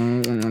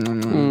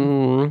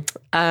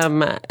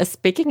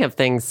 speaking of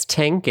things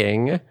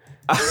tanking,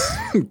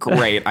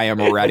 great. I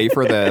am ready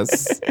for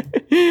this.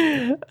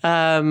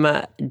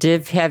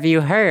 Have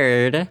you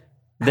heard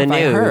the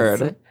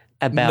news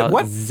about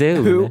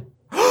Zune? Who?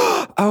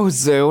 Oh,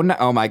 Zune.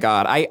 Oh my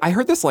God. I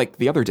heard this like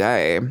the other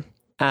day.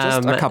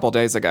 Just a couple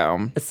days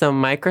ago. So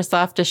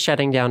Microsoft is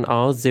shutting down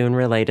all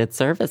Zune-related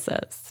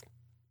services.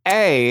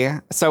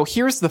 So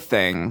here's the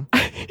thing.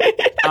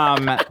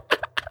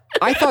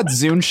 I thought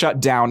Zune shut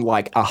down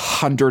like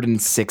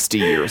 160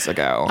 years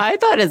ago. I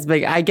thought it's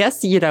big. I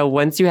guess,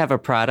 once you have a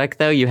product,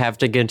 though, you have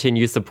to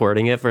continue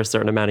supporting it for a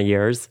certain amount of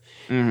years.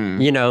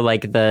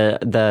 Like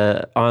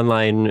the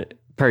online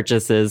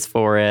purchases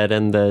for it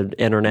and the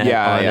internet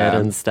on it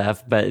and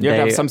stuff. But you have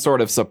to have some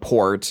sort of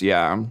support,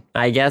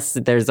 I guess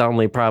there's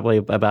only probably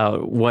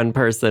about one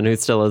person who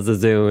still has a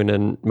Zune,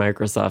 and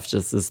Microsoft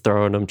just is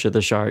throwing them to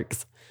the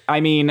sharks. I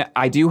mean,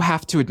 I do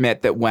have to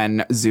admit that when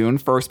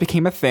Zune first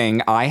became a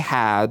thing, I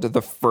had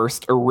the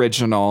first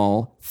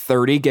original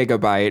 30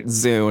 gigabyte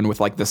Zune with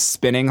like the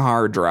spinning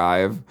hard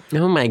drive.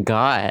 Oh my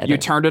God. You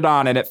turned it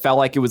on and it felt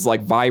like it was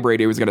like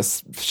vibrating. It was going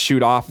to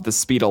shoot off at the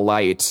speed of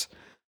light.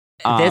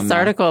 This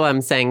article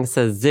I'm saying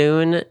says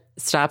Zune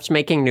stopped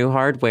making new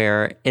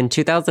hardware in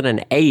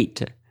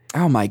 2008.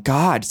 Oh my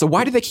God. So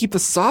why do they keep the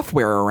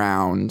software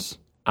around?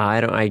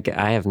 I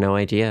have no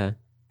idea.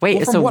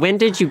 Wait, when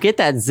did you get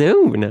that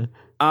Zune?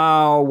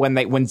 Oh, when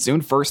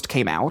Zune first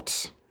came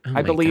out,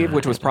 I believe, God.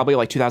 Which was probably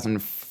like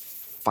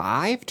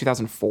 2005,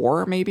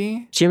 2004,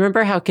 maybe. Do you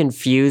remember how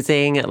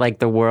confusing like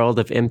the world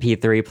of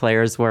MP3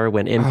 players were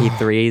when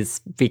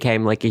MP3s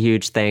became like a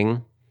huge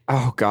thing?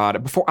 Oh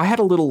God! Before I had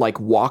a little like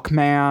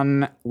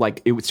Walkman,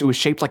 like it was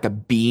shaped like a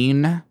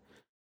bean,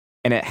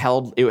 and it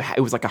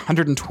was like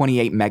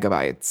 128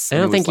 megabytes. I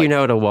don't think you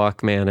know what a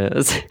Walkman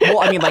is.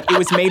 Well, I mean, like it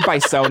was made by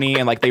Sony,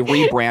 and like they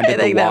rebranded.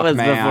 I think the Walkman.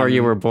 That was before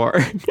you were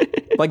born.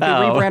 Like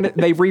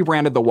they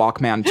rebranded the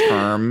Walkman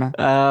term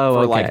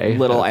for like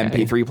little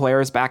MP3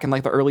 players back in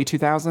like the early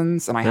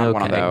 2000s, and I had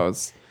one of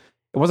those.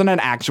 It wasn't an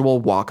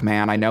actual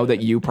Walkman. I know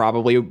that you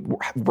probably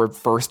were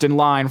first in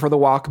line for the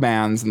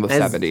Walkmans in the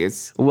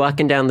 70s.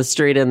 Walking down the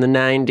street in the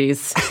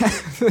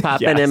 90s,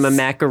 popping in my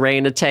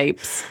Macarena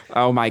tapes.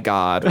 Oh my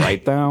God,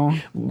 right though?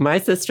 My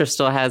sister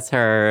still has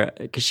her,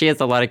 because she has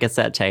a lot of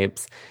cassette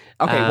tapes.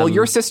 Okay, well,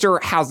 your sister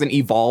hasn't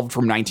evolved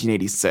from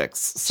 1986.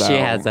 So. She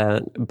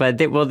hasn't. But,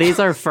 these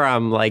are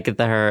from like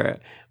her...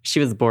 She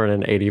was born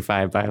in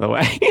 85, by the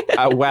way.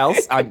 Well,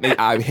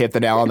 I hit the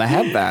nail on the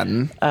head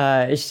then.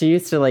 She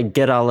used to like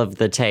get all of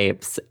the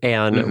tapes,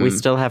 and we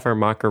still have her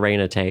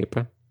Macarena tape.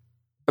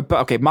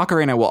 But okay,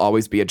 Macarena will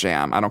always be a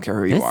jam. I don't care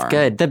who you are. It's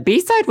good. The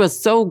B-side was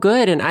so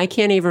good, and I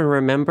can't even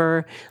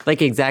remember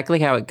like exactly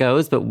how it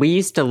goes, but we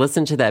used to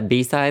listen to that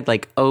B-side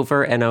like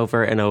over and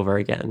over and over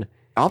again.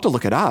 I'll have to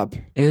look it up.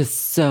 It was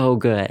so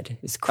good.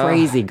 It's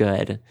crazy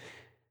good.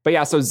 But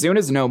yeah, so Zune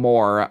is no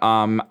more.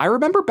 I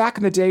remember back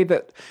in the day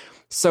that,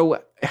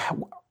 so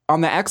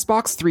on the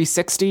Xbox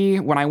 360,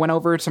 when I went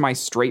over to my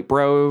straight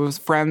bros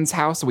friend's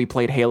house, we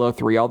played Halo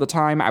 3 all the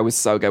time. I was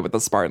so good with the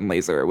Spartan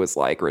laser. It was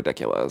like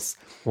ridiculous.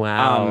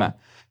 Wow.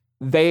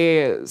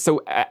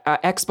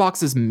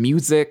 Xbox's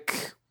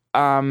music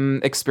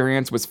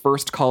experience was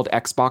first called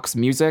Xbox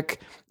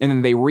Music, and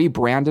then they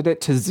rebranded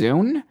it to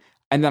Zune.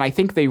 And then I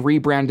think they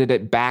rebranded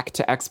it back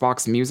to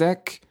Xbox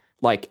Music,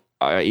 like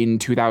in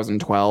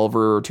 2012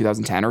 or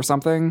 2010 or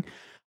something.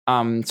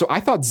 So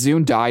I thought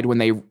Zune died when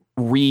they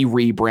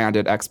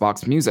rebranded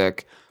Xbox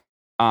Music.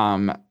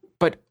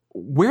 But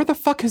where the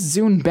fuck has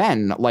Zune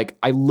been? Like,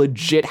 I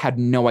legit had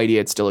no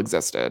idea it still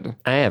existed.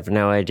 I have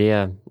no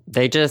idea.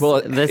 They just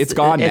it's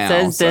gone now.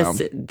 It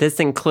says this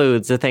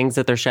includes the things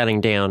that they're shutting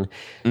down.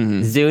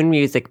 Zune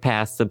Music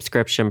Pass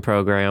subscription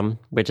program,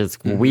 which is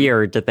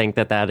weird to think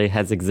that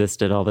has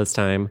existed all this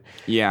time.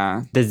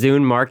 Yeah. The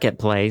Zune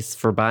Marketplace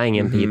for buying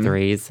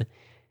MP3s.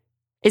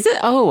 Is it?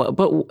 Oh,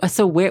 but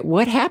so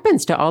what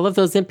happens to all of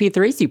those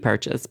MP3s you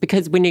purchase?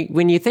 Because when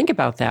you think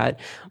about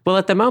that, well,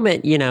 at the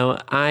moment,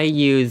 I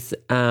use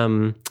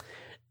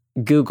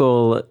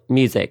Google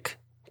Music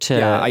to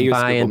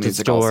buy and to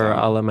store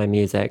all of my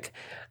music.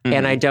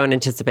 And I don't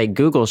anticipate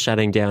Google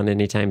shutting down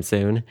anytime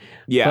soon.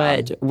 Yeah.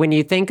 But when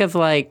you think of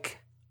like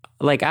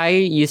I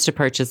used to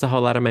purchase a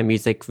whole lot of my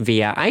music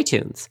via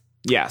iTunes.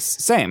 Yes,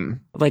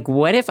 same. Like,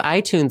 what if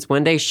iTunes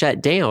one day shut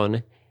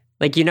down?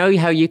 Like, you know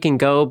how you can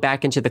go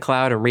back into the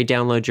cloud and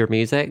re-download your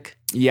music?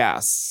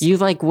 Yes. You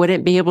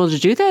wouldn't be able to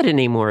do that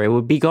anymore. It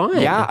would be gone.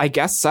 Yeah, I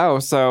guess so.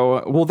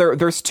 So, well,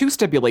 there's two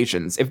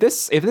stipulations. If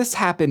this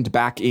happened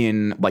back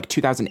in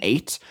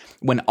 2008,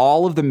 when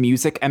all of the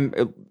music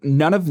and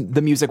none of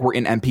the music were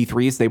in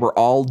MP3s, they were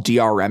all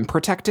DRM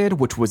protected,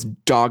 which was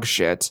dog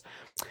shit.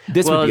 Would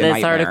be a nightmare.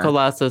 This article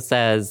also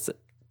says,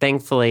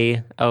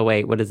 thankfully. Oh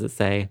wait, what does it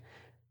say?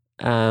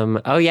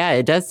 Oh yeah,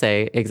 it does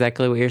say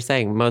exactly what you're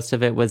saying. Most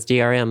of it was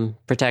DRM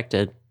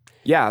protected.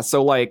 Yeah,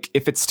 so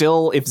if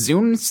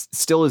Zune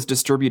still is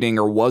distributing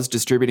or was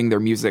distributing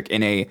their music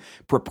in a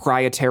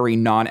proprietary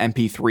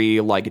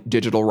non-MP3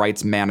 digital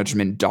rights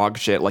management dog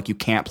shit, you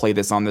can't play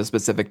this on this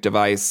specific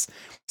device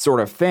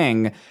sort of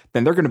thing,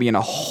 then they're going to be in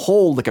a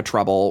whole lick of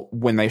trouble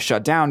when they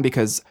shut down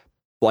because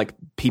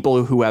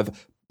people who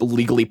have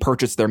legally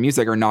purchased their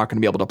music are not going to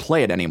be able to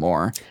play it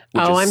anymore.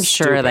 Oh, I'm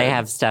sure they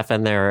have stuff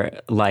in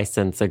their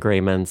license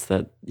agreements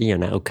that,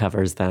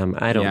 covers them.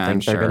 I don't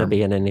think they're going to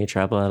be in any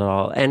trouble at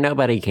all. And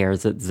nobody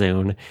cares at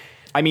Zune.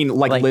 I mean,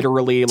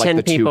 literally, 10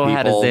 the 2 people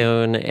had a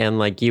Zune,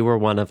 and you were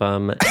one of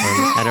them. And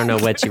I don't know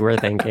what you were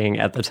thinking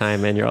at the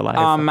time in your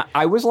life.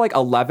 I was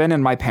 11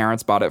 and my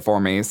parents bought it for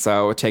me.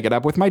 So take it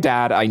up with my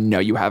dad. I know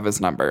you have his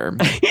number.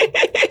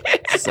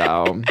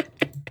 So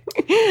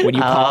when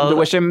you call him to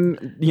wish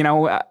him,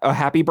 a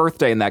happy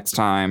birthday next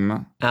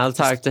time. I'll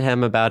talk to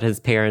him about his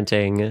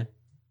parenting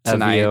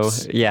tonight.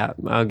 Of you. Yeah,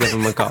 I'll give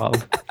him a call.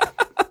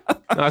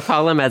 I'll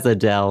call him as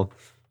Adele.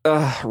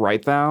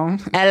 Right though.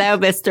 Hello,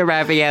 Mr.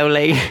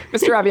 Ravioli.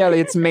 Mr. Ravioli,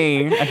 it's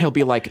me. And he'll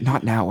be like,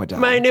 not now, Adele.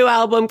 My new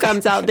album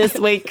comes out this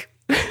week.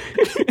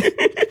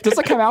 Does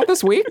it come out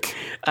this week?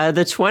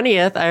 The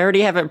 20th. I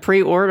already have it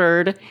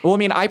pre-ordered. Well, I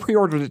mean, I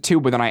pre-ordered it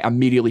too, but then I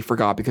immediately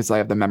forgot because I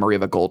have the memory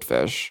of a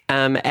goldfish.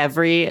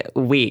 Every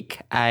week,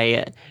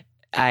 I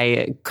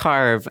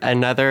carve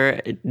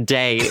another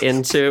day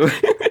into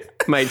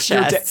my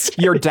chest.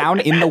 You're down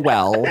in the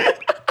well,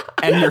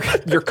 and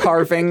you're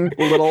carving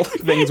little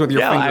things with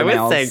your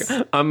fingernails. I was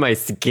saying on my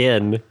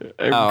skin.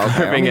 I'm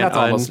carving that's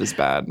almost as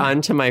bad.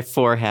 Onto my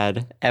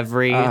forehead.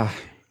 Every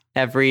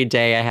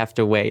day I have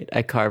to wait.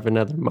 I carve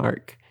another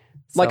mark.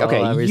 So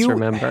I'll always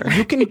remember.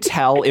 You can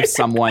tell if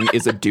someone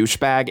is a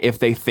douchebag if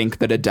they think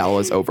that Adele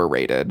is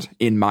overrated,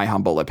 in my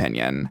humble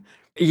opinion.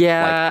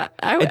 Yeah.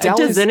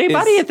 Does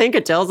anybody think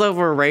Adele's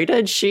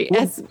overrated?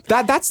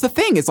 That's the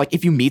thing. Is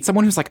if you meet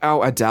someone who's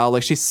oh, Adele,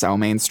 she's so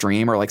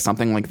mainstream or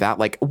something like that.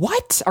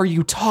 What are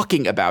you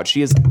talking about?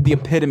 She is the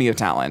epitome of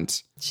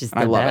talent. She's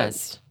the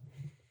best.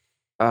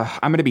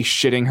 I'm going to be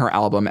shitting her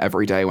album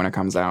every day when it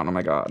comes out. Oh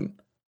my God.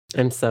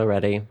 I'm so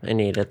ready. I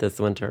need it this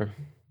winter.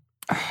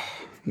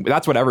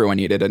 That's what everyone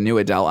needed, a new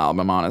Adele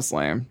album,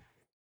 honestly.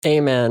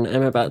 Amen.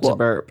 I'm about to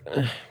burp.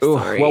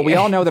 Sorry. Well, we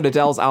all know that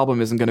Adele's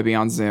album isn't going to be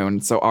on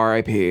Zune, so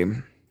R.I.P.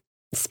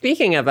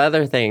 Speaking of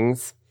other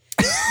things.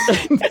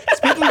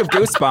 Speaking of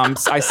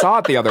Goosebumps, I saw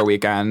it the other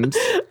weekend.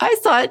 I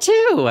saw it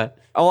too.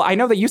 Oh, I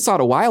know that you saw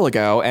it a while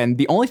ago, and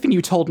the only thing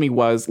you told me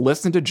was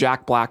listen to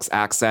Jack Black's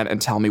accent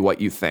and tell me what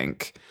you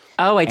think.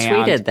 Oh, I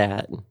tweeted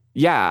that.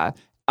 Yeah.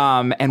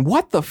 And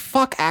what the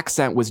fuck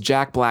accent was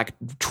Jack Black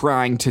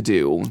trying to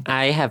do?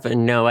 I have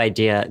no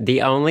idea.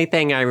 The only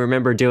thing I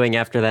remember doing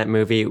after that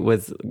movie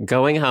was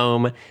going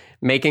home,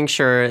 making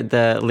sure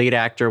the lead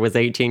actor was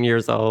 18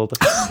 years old.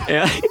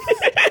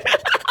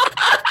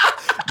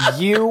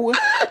 You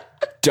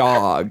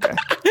dog.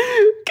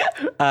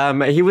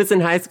 He was in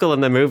high school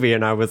in the movie,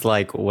 and I was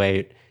like,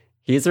 wait,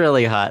 he's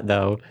really hot,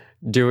 though.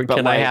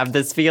 Can I have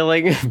this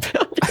feeling?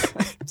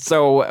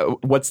 So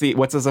what's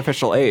his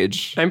official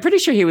age? I'm pretty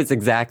sure he was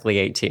exactly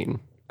 18.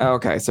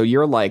 Okay, so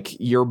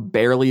you're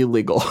barely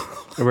legal.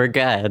 We're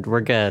good.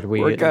 We're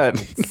good.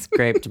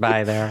 Scraped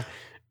by there.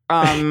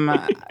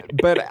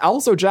 But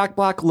also Jack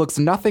Black looks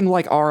nothing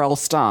like R.L.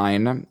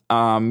 Stine.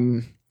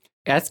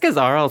 That's because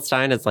R.L.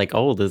 Stine is like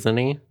old, isn't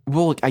he?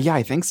 Well, yeah,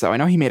 I think so. I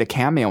know he made a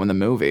cameo in the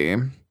movie.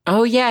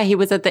 Oh yeah, he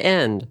was at the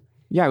end.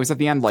 Yeah, he was at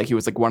the end. Like he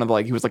was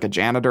like he was like a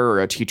janitor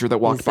or a teacher that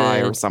walked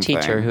by or something.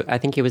 I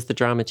think he was the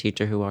drama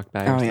teacher who walked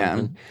by. Oh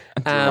yeah,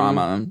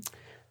 drama.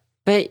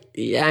 But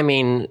I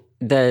mean,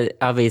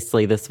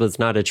 obviously this was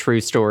not a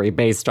true story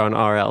based on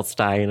R.L.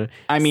 Stine.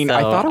 I mean, so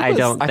I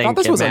thought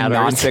this was matters.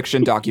 A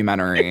nonfiction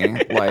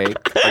documentary. Like,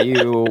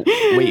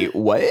 wait,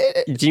 what?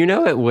 Do you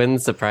know it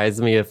wouldn't surprise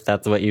me if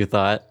that's what you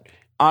thought?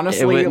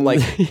 Honestly,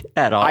 like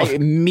at all.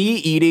 Me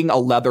eating a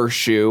leather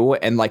shoe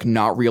and like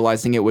not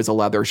realizing it was a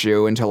leather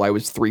shoe until I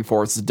was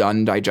 3/4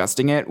 done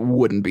digesting it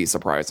wouldn't be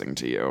surprising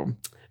to you.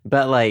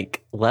 But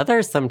like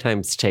leather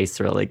sometimes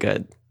tastes really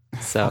good.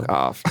 So fuck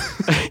off.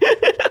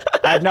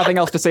 I have nothing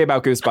else to say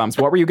about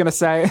Goosebumps. What were you gonna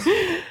say?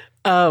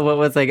 Oh, what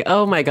was like?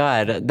 Oh my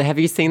God! Have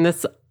you seen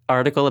this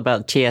article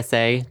about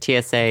TSA?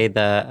 TSA,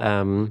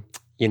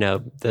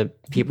 the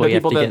people you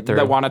have to get through.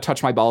 That want to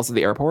touch my balls at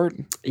the airport?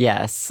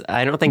 Yes.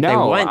 I don't think they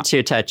want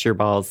to touch your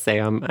balls,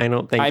 Sam. I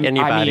don't think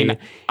anybody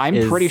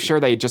I'm pretty sure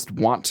they just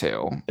want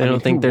to. I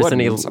don't think there's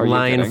any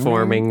line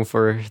forming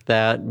for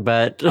that,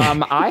 but...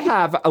 I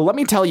have... let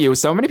me tell you,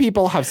 so many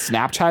people have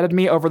Snapchatted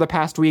me over the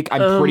past week.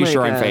 I'm pretty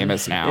sure God. I'm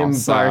famous now. I'm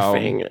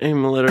barfing.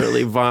 I'm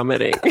literally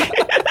vomiting.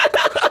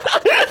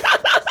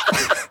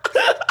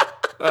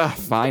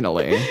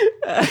 Finally.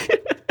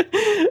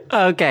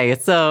 Okay,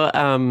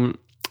 so...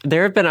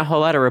 there have been a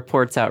whole lot of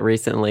reports out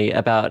recently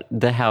about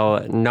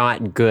how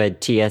not good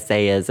TSA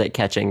is at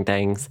catching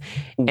things.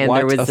 And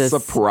what a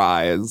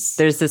surprise.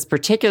 There's this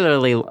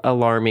particularly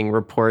alarming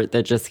report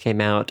that just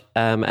came out.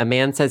 A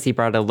man says he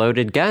brought a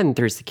loaded gun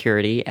through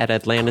security at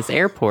Atlanta's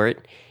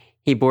airport.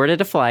 He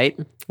boarded a flight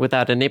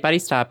without anybody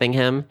stopping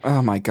him.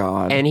 Oh, my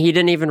God. And he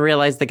didn't even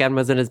realize the gun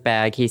was in his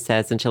bag, he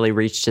says, until he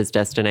reached his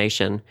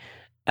destination.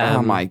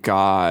 Oh, my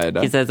God.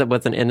 He says it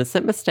was an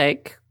innocent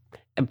mistake.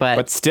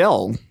 But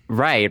still.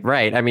 Right.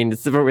 I mean,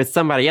 with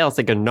somebody else,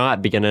 it could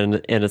not be an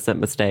innocent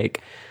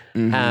mistake.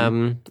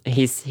 Mm-hmm.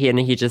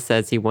 He just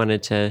says he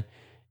wanted to,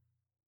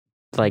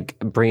 like,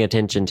 bring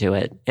attention to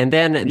it. And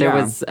then there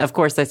was, of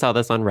course, I saw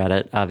this on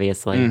Reddit,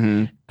 obviously.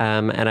 Mm-hmm.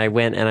 And I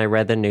went and I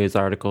read the news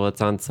article. It's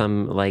on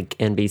some, like,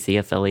 NBC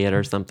affiliate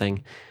or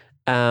something.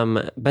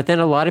 But then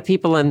a lot of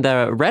people in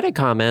the Reddit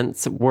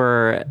comments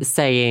were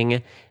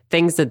saying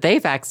things that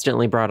they've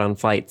accidentally brought on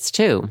flights,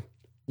 too.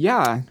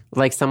 Yeah.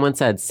 Like someone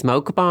said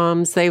smoke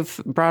bombs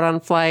they've brought on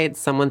flights.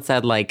 Someone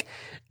said like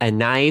a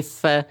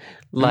knife.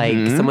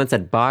 Someone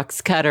said box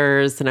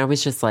cutters. And I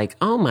was just like,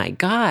 oh my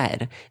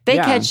God. They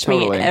catch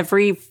me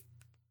every...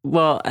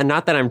 Well,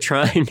 not that I'm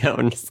trying. No,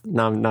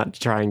 I'm not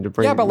trying to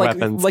bring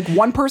weapons. Like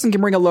one person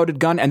can bring a loaded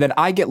gun and then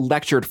I get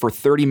lectured for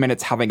 30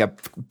 minutes having a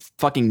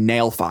fucking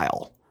nail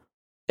file.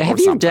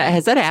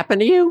 Has that happened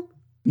to you?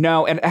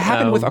 No, and it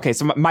happened with... Okay,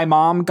 so my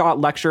mom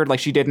got lectured. Like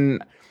she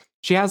didn't...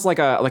 She has like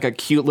a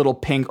cute little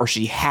pink, or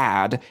she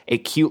had a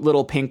cute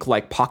little pink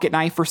like pocket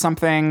knife or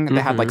something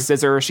that had like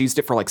scissors. She used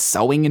it for like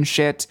sewing and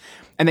shit.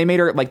 And they made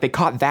her like, they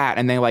caught that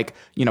and they like,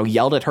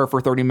 yelled at her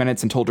for 30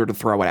 minutes and told her to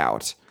throw it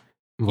out.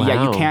 Wow.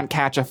 Yeah, you can't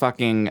catch a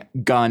fucking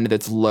gun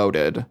that's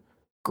loaded.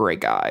 Great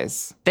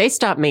guys. They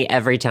stop me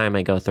every time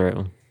I go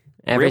through.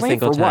 Every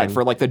single time. For what?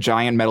 For like the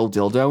giant metal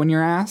dildo in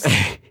your ass?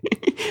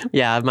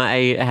 Yeah,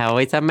 I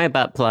always have my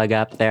butt plug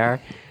up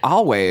there.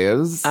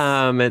 Always.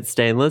 It's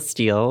stainless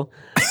steel.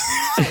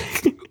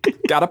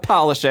 Gotta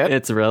polish it.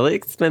 It's really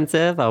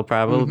expensive. I'll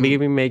probably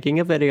be making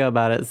a video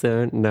about it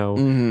soon. No.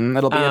 Mm-hmm.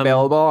 It'll be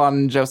available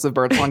on Joseph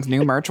Birdsong's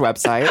new merch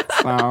website.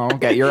 So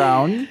get your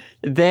own.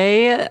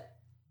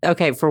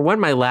 Okay, for one,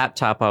 my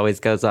laptop always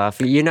goes off.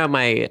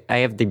 I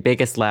have the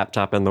biggest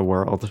laptop in the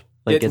world.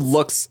 Like it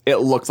looks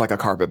like a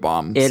carpet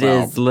bomb. It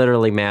is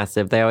literally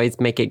massive. They always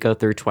make it go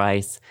through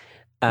twice.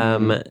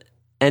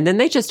 And then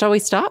they just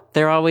always stop.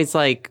 They're always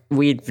like,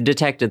 we've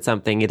detected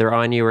something either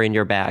on you or in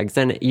your bags.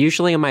 And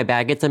usually in my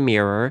bag, it's a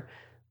mirror.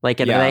 Like,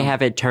 they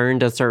have it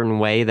turned a certain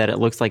way that it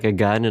looks like a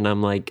gun. And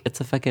I'm like,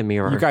 it's a fucking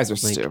mirror. You guys are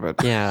stupid.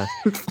 Yeah.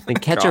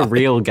 Like, catch a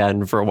real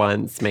gun for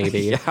once, maybe.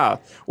 Yeah.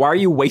 Why are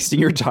you wasting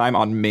your time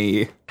on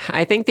me?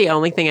 I think the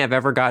only thing I've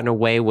ever gotten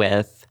away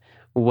with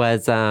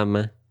was,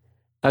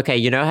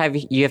 okay, how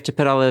you have to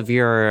put all of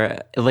your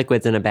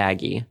liquids in a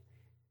baggie.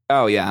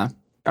 Oh, yeah.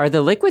 Are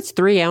the liquids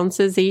 3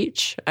 ounces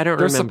each? I don't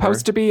remember. They're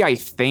supposed to be, I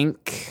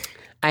think.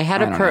 I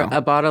had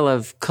a bottle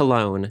of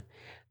cologne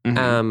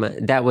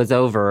that was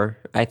over,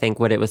 I think,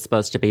 what it was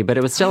supposed to be, but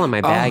it was still in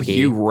my baggie. Oh,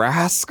 you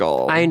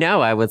rascal. I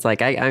know. I was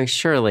like, I'm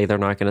surely they're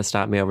not going to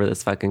stop me over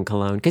this fucking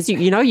cologne. Because,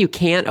 you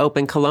can't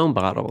open cologne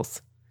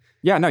bottles.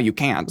 Yeah, no, you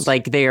can't.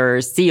 Like, they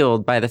are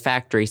sealed by the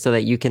factory so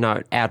that you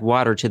cannot add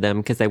water to them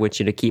because they want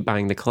you to keep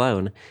buying the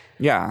cologne.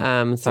 Yeah,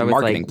 so it's a I was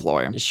marketing like,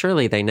 ploy.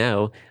 Surely they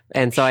know.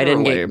 And so I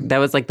didn't get... That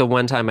was like the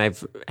one time I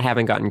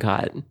haven't gotten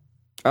caught.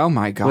 Oh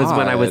my God. Was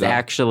when I was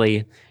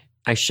actually,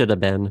 I should have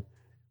been.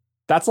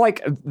 That's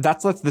like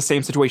the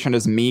same situation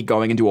as me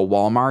going into a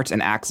Walmart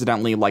and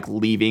accidentally like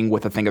leaving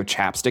with a thing of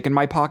chapstick in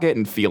my pocket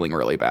and feeling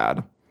really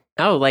bad.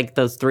 Oh, like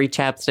those 3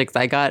 chapsticks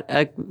I got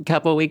a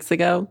couple weeks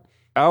ago?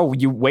 Oh,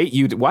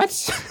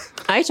 what?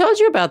 I told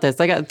you about this.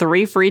 I got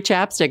 3 free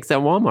chapsticks at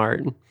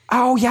Walmart.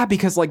 Oh, yeah,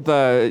 because like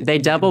they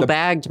double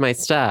bagged my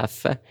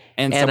stuff.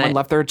 And someone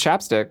left their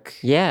chapstick.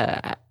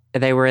 Yeah.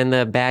 They were in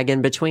the bag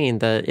in between,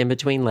 the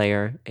in-between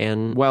layer.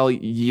 And well,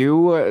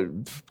 you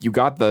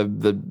got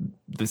the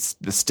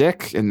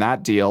stick in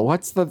that deal.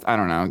 What's the, I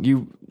don't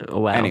know.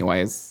 Wow.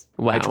 Anyways,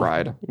 wow. I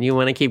tried. You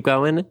want to keep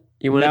going?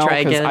 You want to try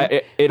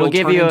again? It'll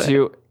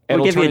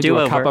turn into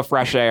a cup of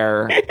fresh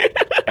air,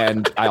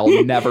 and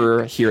I'll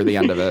never hear the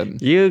end of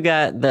it. You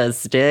got the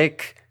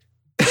stick.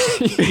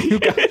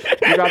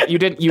 you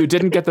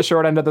didn't get the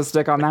short end of the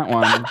stick on that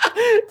one.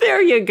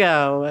 There you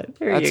go.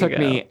 That took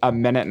me a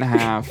minute and a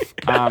half.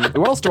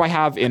 What else do I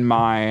have in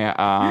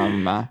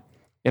my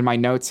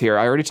notes here?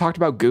 I already talked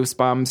about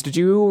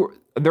Goosebumps.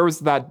 There was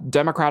that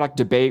Democratic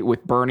debate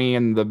with Bernie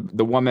and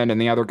the woman and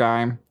the other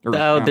guy.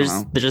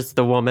 There's just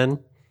the woman.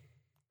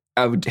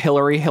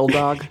 Hillary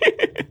Hilldog.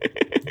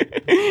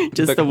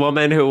 Just the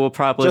woman who will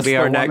probably be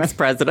our next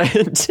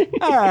president.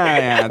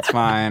 Yeah, it's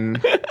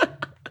fine.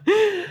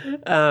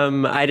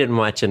 I didn't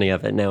watch any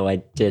of it. No, I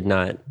did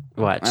not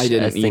watch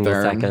a single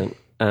second.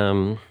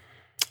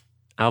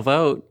 I'll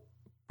vote,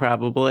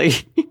 probably.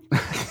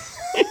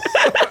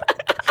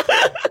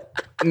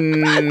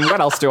 What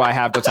else do I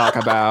have to talk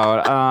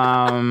about?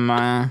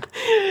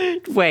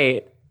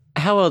 Wait,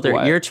 how old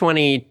are you? You're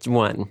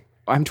 21.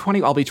 I'm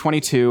 20. I'll be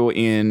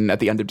 22 at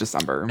the end of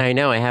December. I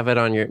know. I have it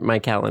on my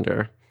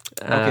calendar.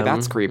 Okay,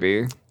 that's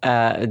creepy.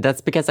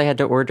 That's because I had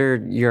to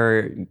order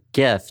your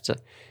gift.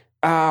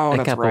 Oh,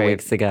 that's couple right.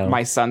 Weeks ago.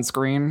 My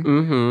sunscreen.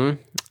 Mm-hmm.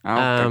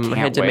 I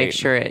had to make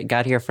sure it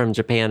got here from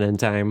Japan in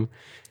time.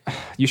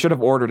 You should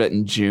have ordered it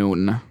in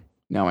June,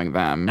 knowing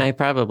them. I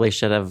probably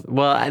should have.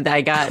 Well,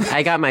 I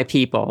got my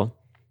people.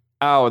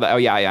 Oh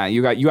yeah.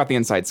 You got the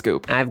inside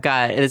scoop.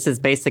 This is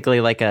basically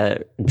like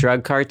a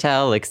drug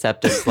cartel,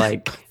 except it's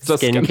like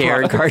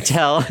skincare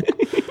cartel.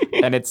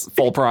 And it's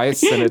full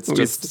price, and it's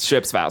just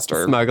ships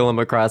faster. Smuggle them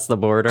across the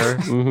border.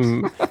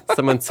 Mm-hmm.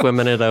 Someone's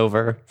swimming it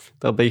over.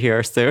 They'll be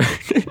here soon.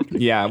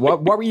 Yeah.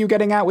 What were you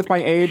getting at with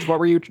my age? What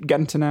were you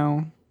getting to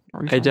know?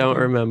 I don't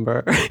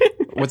remember.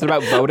 Was it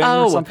about voting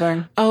or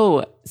something?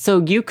 Oh,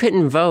 so you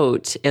couldn't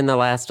vote in the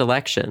last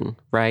election,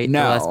 right?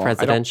 No, the last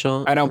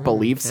presidential. I don't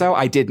believe so.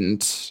 I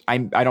didn't. I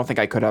don't think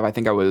I could have. I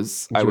think I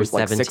was like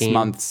 17? 6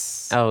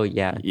 months. Oh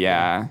yeah.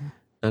 Yeah.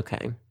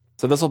 Okay.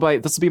 So this will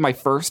be my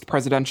first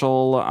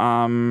presidential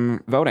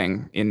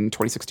voting in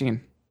 2016.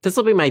 This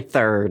will be my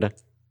third.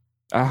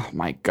 Oh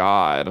my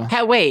God.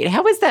 How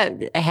is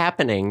that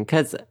happening?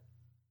 Because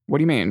what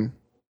do you mean?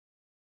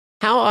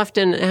 How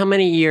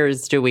many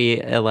years do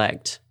we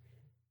elect?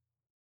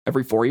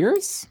 Every 4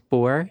 years?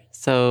 4.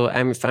 So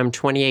I'm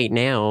 28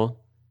 now.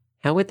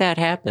 How would that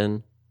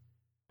happen?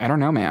 I don't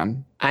know,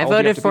 man. I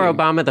voted for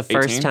Obama the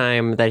first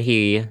time that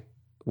he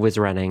was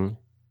running.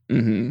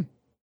 Mm-hmm.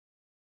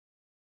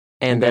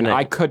 And then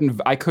I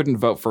couldn't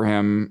vote for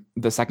him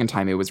the second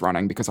time he was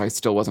running because I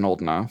still wasn't old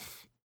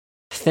enough.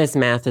 This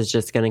math is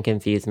just going to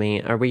confuse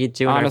me. Are we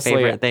doing our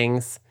favorite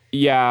things?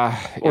 Yeah.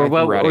 Or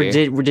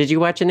did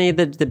you watch any of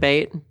the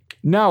debate?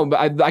 No,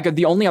 but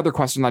the only other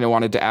question that I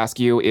wanted to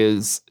ask you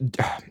is,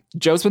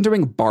 Joe's been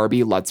doing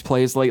Barbie Let's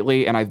Plays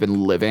lately, and I've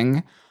been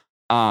living.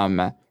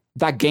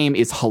 That game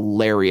is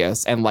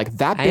hilarious, and like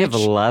that bitch, I have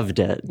loved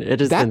it. It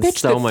has been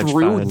so much fun.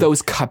 That bitch that threw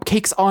those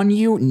cupcakes on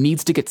you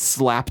needs to get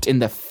slapped in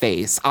the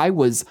face. I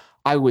was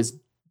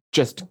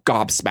just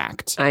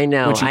gobsmacked. I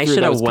know. I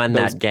should have won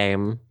that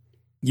game.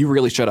 You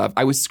really should have.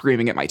 I was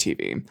screaming at my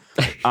TV.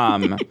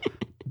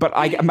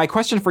 But my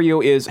question for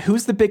you is,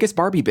 who's the biggest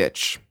Barbie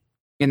bitch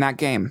in that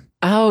game?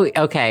 Oh,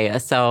 okay.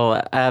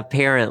 So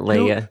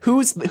apparently,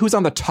 who's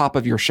on the top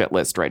of your shit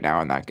list right now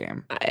in that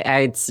game?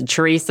 It's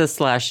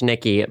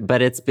Teresa/Nikki,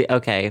 but it's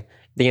okay.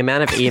 The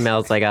amount of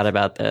emails I got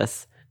about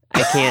this,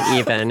 I can't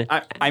even.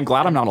 I'm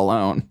glad I'm not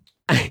alone.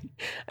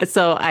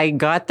 So I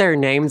got their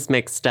names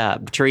mixed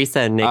up,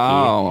 Teresa and Nikki.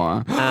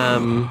 Oh,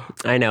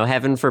 I know.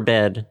 Heaven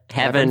forbid.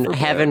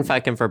 Heaven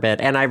fucking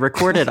forbid. And I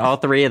recorded all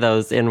 3 of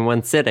those in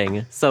one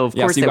sitting. So of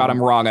course you got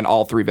them wrong in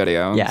all 3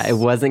 videos. Yeah, it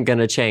wasn't going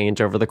to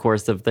change over the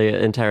course of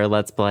the entire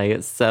Let's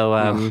Play.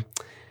 So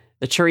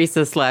the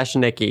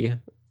Teresa/Nikki.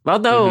 Well,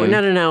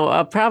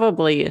 no.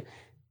 Probably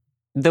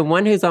the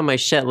one who's on my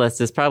shit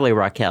list is probably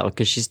Raquel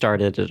because she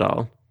started it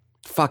all.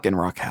 Fucking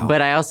Raquel.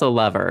 But I also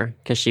love her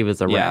because she was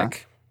a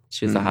wreck.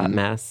 She was a hot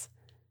mess.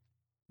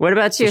 What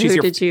about you? Who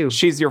did you?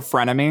 She's your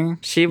frenemy?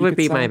 She would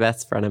be my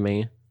best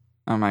frenemy.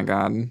 Oh my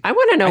God. I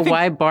want to know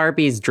why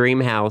Barbie's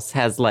dream house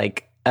has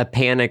like a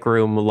panic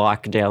room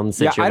lockdown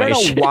situation. Yeah, I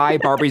don't know why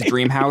Barbie's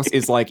dream house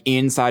is like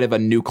inside of a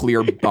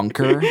nuclear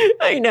bunker.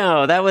 I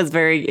know.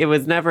 It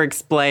was never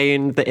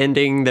explained. The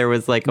ending, there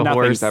was like a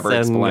horse. Ever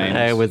explained.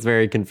 I was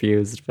very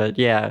confused, but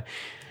yeah.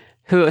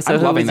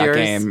 I'm loving that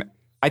game.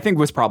 I think it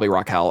was probably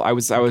Raquel. I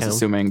was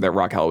assuming that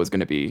Raquel was going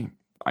to be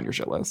on your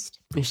shit list.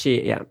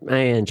 I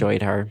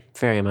enjoyed her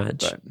very much.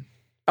 But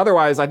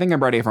otherwise, I think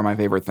I'm ready for my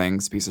favorite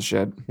things, piece of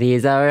shit.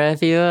 These are a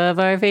few of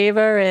our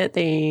favorite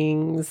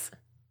things.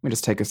 Let me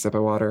just take a sip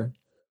of water.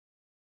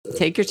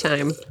 Take your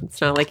time.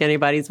 It's not like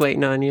anybody's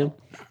waiting on you.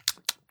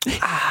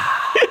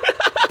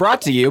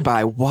 Brought to you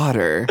by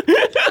water.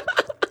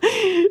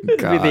 It'd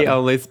be the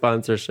only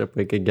sponsorship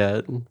we could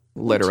get.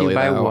 Literally,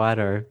 by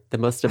water. The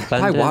most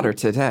abundant by water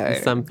today.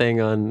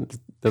 Something on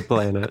the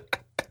planet.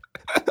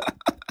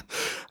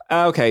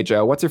 Okay,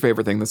 Joe, what's your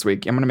favorite thing this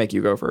week? I'm going to make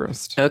you go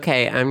first.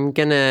 Okay, I'm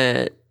going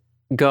to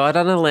go out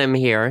on a limb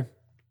here.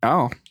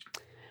 Oh.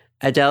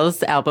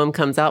 Adele's album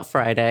comes out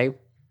Friday.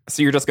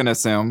 So you're just going to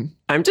assume?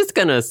 I'm just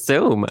going to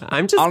assume.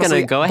 I'm just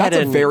going to go ahead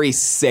and... That's a very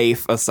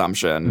safe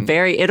assumption.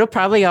 It'll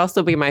probably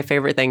also be my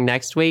favorite thing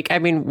next week. I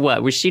mean,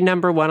 what? Was she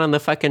number one on the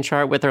fucking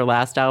chart with her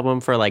last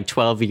album for like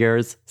 12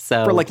 years?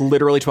 For like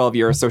literally 12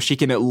 years, so she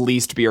can at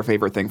least be your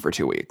favorite thing for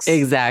 2 weeks.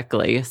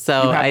 Exactly.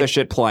 So you have the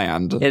shit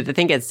planned. I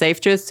think it's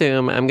safe to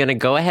assume I'm going to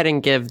go ahead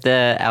and give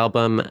the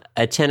album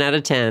a 10 out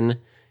of 10.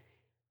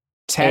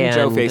 10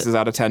 Joe faces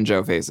out of 10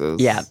 Joe faces.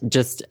 Yeah,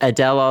 just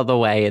Adele all the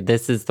way.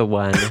 This is the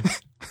one.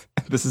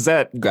 This is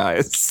it,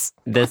 guys.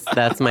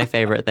 That's my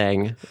favorite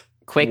thing.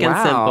 Quick and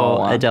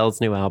simple, Adele's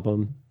new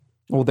album.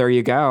 Well, there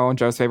you go.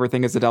 Joe's favorite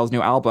thing is Adele's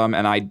new album,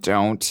 and I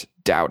don't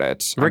doubt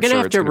it. We're going to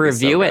have to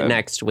review it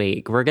next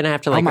week. We're going to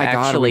have to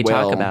actually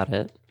talk about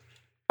it.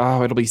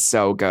 Oh, it'll be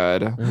so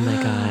good. Oh,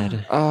 my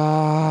God.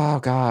 Oh,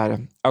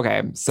 God.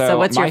 Okay, so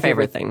what's your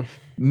favorite thing?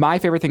 My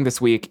favorite thing this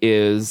week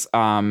is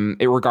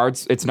it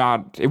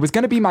was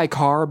going to be my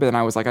car, but then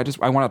I was like,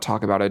 I want to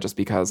talk about it just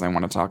because I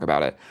want to talk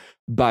about it.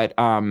 But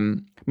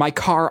my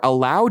car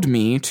allowed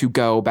me to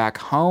go back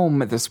home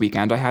this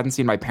weekend. I hadn't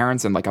seen my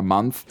parents in like a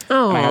month.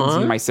 Aww. And I hadn't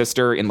seen my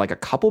sister in like a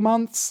couple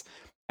months.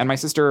 And my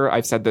sister,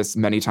 I've said this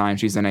many times,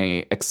 she's in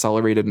a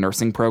accelerated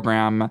nursing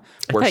program. I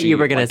thought you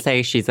were going to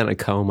say she's in a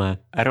coma.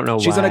 I don't know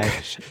why. She's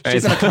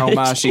in a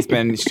coma. She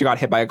got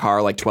hit by a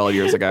car like 12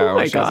 years ago. Oh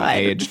my she hasn't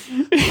aged.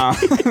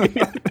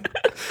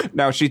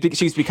 No,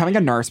 she's becoming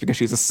a nurse because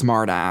she's a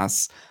smart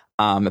ass.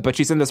 But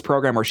she's in this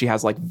program where she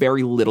has like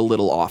very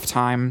little off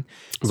time.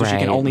 So she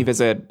can only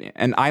visit.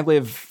 And I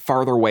live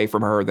farther away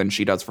from her than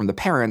she does from the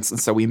parents. And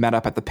so we met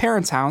up at the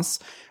parents' house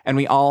and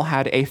we all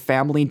had a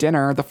family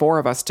dinner, the four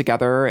of us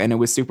together. And it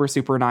was super,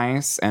 super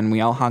nice. And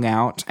we all hung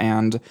out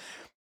and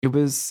it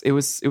was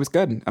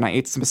good. And I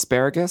ate some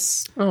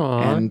asparagus.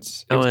 Aww.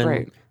 And it was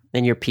great.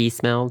 And your pee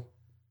smelled?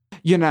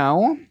 You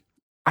know,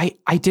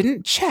 I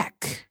didn't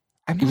check.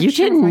 You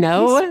didn't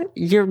know?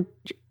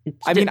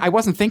 I mean, I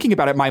wasn't thinking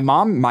about it. My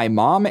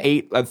mom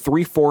ate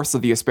 3/4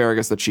 of the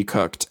asparagus that she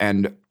cooked,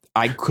 and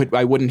I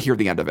wouldn't hear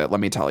the end of it. Let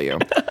me tell you.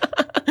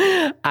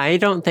 I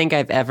don't think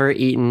I've ever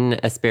eaten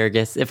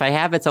asparagus. If I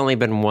have, it's only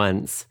been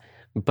once.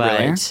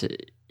 But really?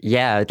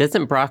 Yeah,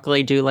 doesn't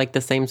broccoli do like the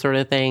same sort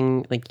of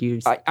thing? Like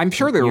I'm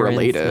sure they're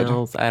related.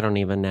 Smells? I don't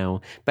even know.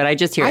 But I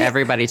just hear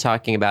everybody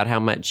talking about how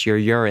much your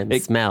urine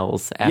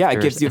smells after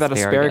it gives you that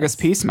asparagus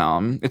pea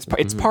smell.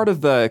 It's part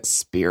of the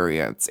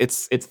experience.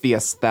 It's the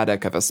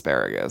aesthetic of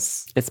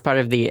asparagus. It's part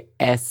of the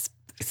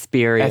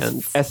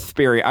experience.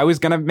 I was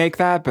going to make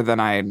that, but then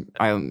I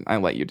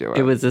let you do it.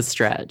 It was a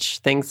stretch.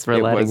 Thanks for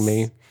letting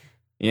me.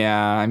 Yeah,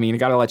 I mean, I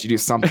got to let you do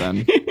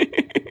something.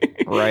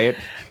 Right?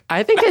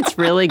 I think it's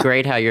really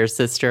great how your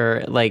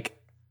sister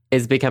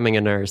is becoming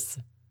a nurse.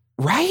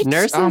 Right?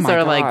 Nurses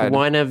are like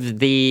one of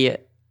the,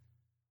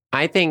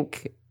 I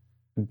think,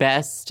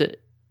 best.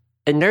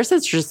 And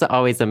nurses are just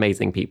always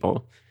amazing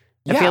people.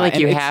 I feel like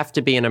you have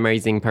to be an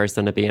amazing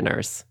person to be a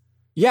nurse.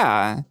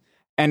 Yeah.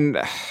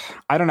 And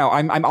I don't know.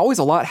 I'm always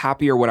a lot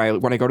happier when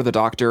I go to the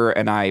doctor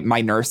and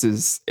my nurse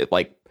is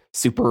like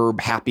super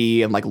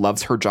happy and like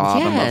loves her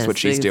job and loves what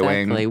she's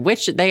doing.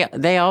 Which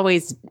they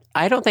always.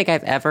 I don't think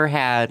I've ever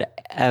had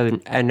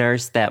a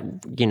nurse that,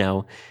 you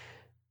know.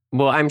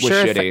 Well, I'm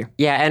sure. Shitty.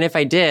 And if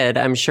I did,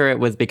 I'm sure it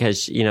was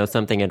because, you know,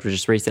 something had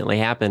just recently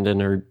happened in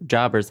her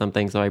job or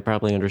something. So I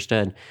probably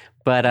understood.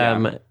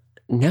 But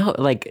no,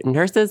 like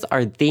nurses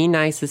are the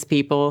nicest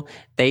people.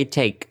 They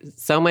take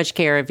so much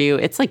care of you.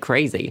 It's like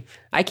crazy.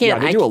 I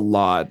can't. They do a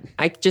lot.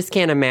 I just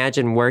can't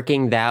imagine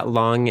working that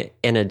long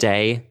in a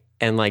day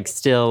and like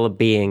still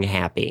being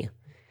happy.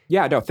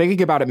 Yeah, no,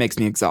 thinking about it makes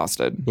me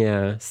exhausted.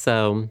 Yeah,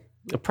 so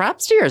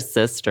props to your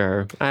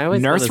sister. I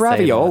always Nurse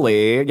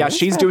Ravioli. Yeah, Nurse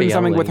she's doing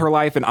something with her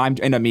life, and I'm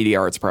in a media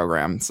arts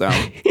program, so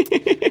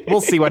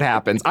we'll see what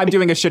happens. I'm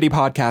doing a shitty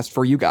podcast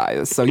for you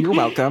guys, so you're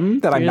welcome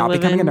that I'm not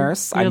becoming a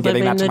nurse. I'm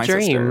giving that to my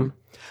sister.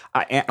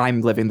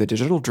 I'm living the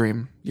digital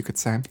dream, you could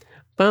say.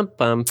 Bum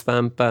bum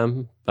bum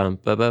bum bum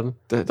bum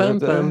bum bum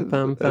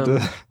bum bum.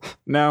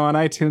 No, on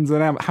iTunes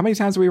and how many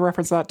times do we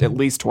reference that? At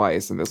least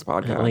twice in this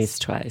podcast. At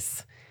least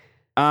twice.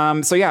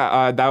 So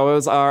yeah, that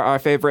was our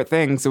favorite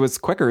things. It was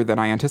quicker than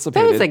I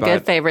anticipated. That was a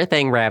good favorite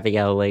thing,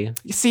 ravioli.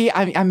 You see,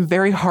 I'm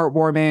very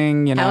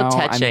heartwarming. You know, how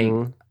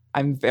touching.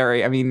 I'm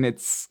very. I mean,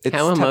 it's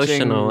how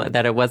touching. Emotional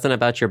that it wasn't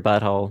about your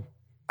butthole.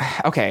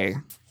 Okay.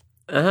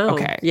 Oh,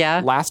 Okay.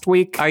 yeah. Last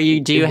week.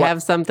 Do you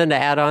have something to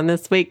add on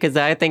this week? Because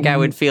I think I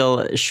would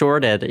feel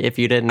shorted if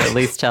you didn't at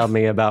least tell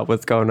me about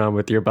what's going on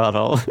with your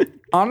butthole.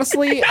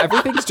 Honestly,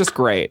 everything's just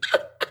great.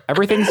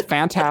 Everything's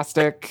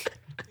fantastic.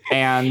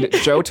 And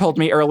Joe told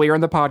me earlier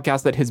in the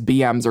podcast that his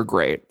BMs are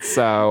great.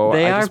 So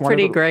they are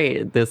pretty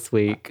great this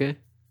week.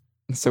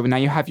 So now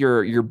you have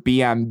your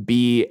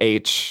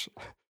BH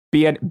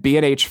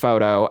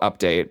photo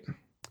update.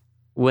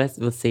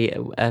 Let's see.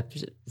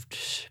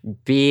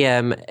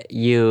 BM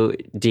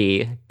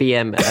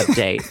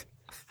update.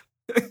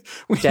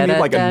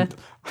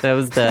 That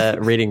was the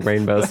Reading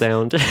Rainbow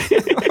sound.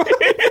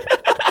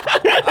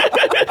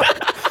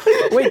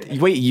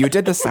 Wait, you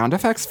did the sound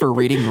effects for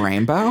Reading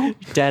Rainbow?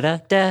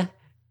 Da-da-da.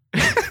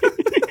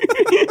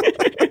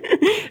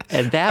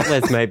 And that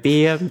was my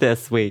BM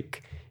this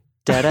week.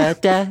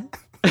 Da-da-da.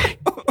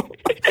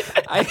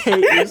 I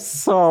hate you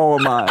so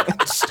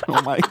much.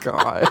 Oh my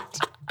God.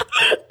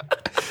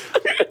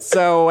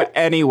 So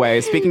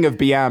anyway, speaking of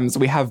BMs,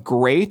 we have a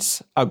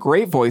great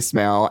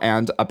voicemail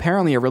and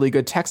apparently a really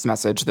good text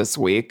message this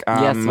week.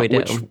 Yes, we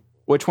do.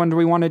 Which one do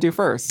we want to do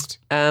first?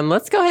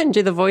 Let's go ahead and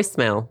do the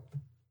voicemail.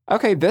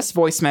 Okay, this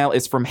voicemail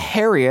is from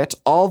Harriet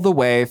all the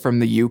way from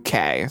the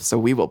UK. So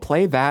we will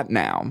play that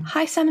now.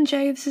 Hi, Sam and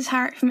Joe. This is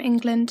Harriet from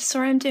England.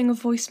 Sorry I'm doing a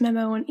voice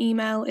memo on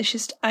email. It's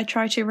just I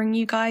tried to ring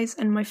you guys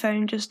and my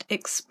phone just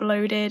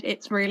exploded.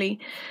 It's really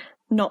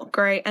not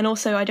great. And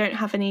also I don't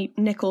have any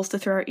nickels to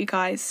throw at you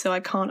guys, so I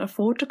can't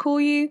afford to call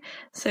you.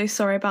 So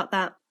sorry about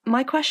that.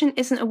 My question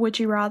isn't a would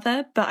you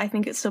rather, but I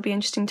think it'd still be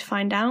interesting to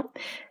find out.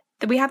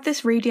 We have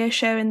this radio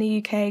show in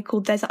the UK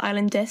called Desert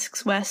Island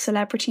Discs where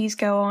celebrities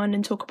go on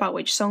and talk about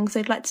which songs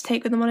they'd like to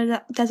take with them on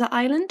a desert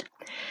island.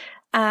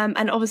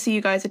 And obviously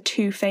you guys are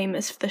too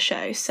famous for the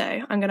show, so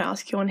I'm going to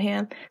ask you on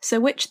here. So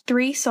which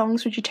 3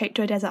 songs would you take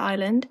to a desert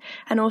island?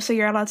 And also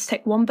you're allowed to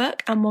take 1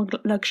 book and 1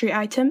 luxury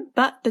item,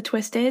 but the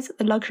twist is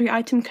the luxury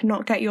item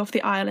cannot get you off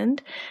the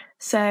island.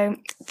 So,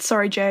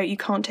 sorry, Joe, you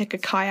can't take a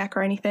kayak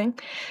or anything.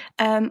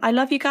 I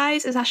love you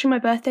guys. It's actually my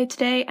birthday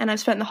today, and I've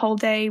spent the whole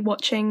day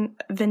watching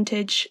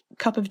vintage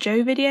Cup of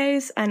Joe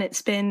videos, and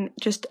it's been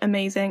just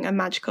amazing and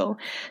magical.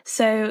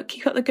 So,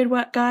 keep up the good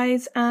work,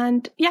 guys,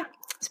 and yeah,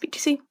 speak to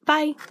you soon.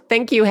 Bye.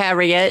 Thank you,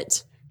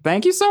 Harriet.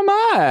 Thank you so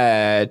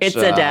much. It's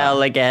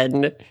Adele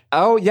again.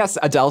 Oh, yes.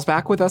 Adele's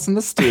back with us in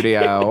the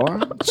studio.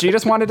 She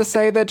just wanted to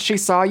say that she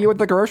saw you at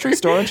the grocery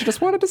store and she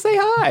just wanted to say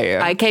hi.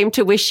 I came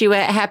to wish you a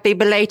happy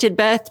belated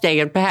birthday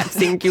and perhaps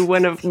sing you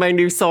one of my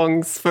new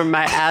songs from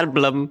my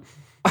album.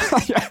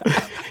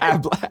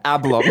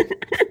 Album.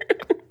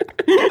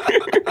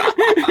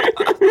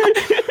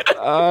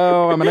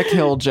 Oh, I'm going to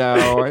kill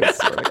Joe. I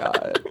swear to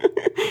God.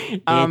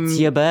 It's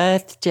your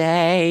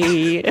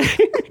birthday.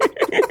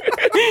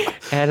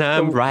 And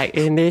I'm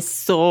writing this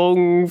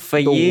song for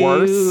you. The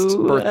worst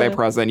birthday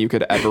present you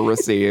could ever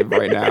receive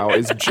right now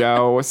is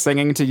Joe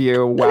singing to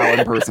you while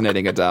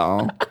impersonating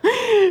Adele.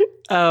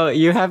 Oh,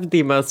 you have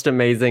the most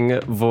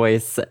amazing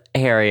voice,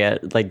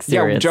 Harriet. Like,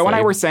 seriously. Yeah, Joe and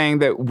I were saying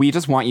that we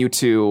just want you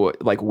to,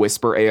 like,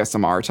 whisper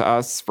ASMR to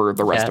us for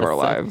the rest of our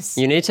lives.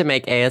 You need to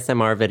make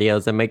ASMR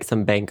videos and make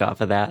some bank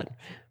off of that.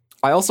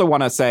 I also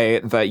want to say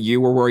that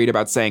you were worried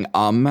about saying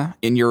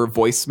in your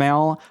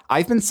voicemail.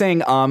 I've been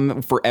saying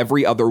for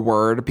every other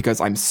word because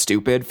I'm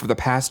stupid for the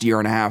past year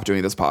and a half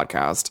doing this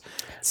podcast.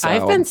 So,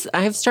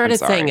 I've started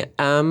saying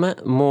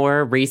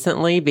more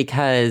recently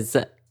because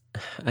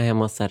I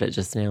almost said it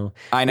just now.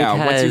 I know.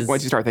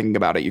 Once you start thinking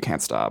about it, you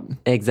can't stop.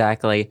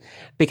 Exactly.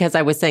 Because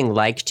I was saying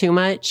like too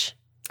much.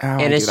 Oh,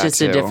 and it's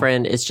just a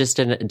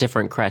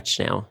different crutch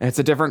now. It's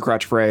a different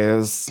crutch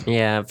phrase.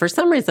 Yeah. For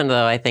some reason,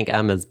 though, I think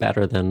is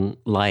better than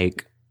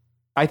like.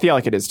 I feel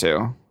like it is,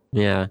 too.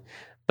 Yeah.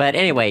 But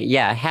anyway,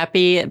 yeah.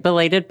 Happy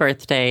belated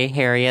birthday,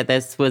 Harriet.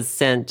 This was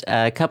sent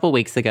a couple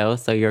weeks ago,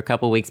 so you're a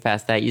couple weeks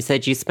past that. You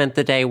said you spent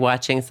the day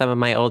watching some of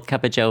my old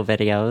Cup of Joe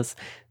videos.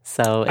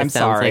 So it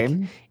sounds like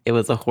it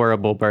was a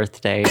horrible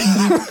birthday.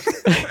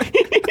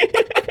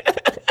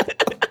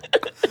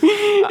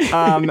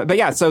 But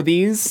yeah, so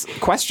these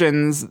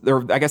questions,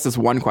 or I guess this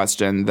one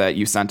question that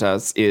you sent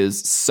us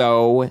is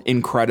so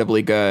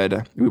incredibly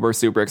good. We were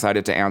super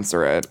excited to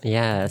answer it.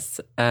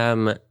 Yes.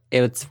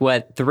 It's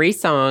 3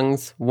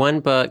 songs, 1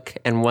 book,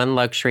 and 1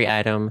 luxury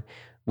item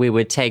we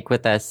would take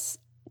with us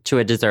to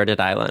a deserted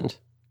island.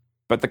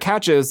 But the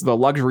catch is the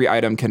luxury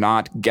item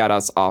cannot get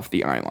us off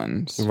the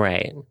island.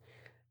 Right.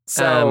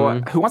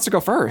 So who wants to go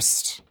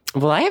first?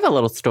 Well, I have a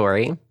little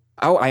story.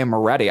 Oh, I am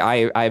ready.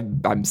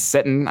 I'm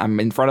sitting. I'm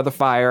in front of the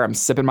fire. I'm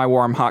sipping my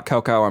warm hot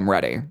cocoa. I'm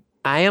ready.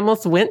 I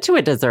almost went to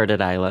a deserted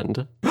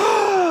island.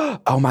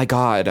 Oh my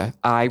God.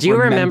 Do you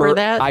remember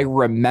that? I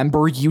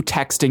remember you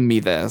texting me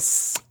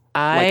this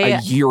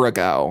like a year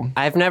ago.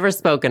 I've never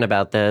spoken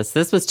about this.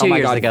 This was 2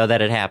 years ago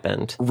that it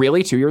happened.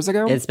 Really? 2 years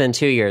ago? It's been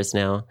 2 years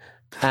now.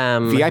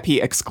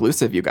 VIP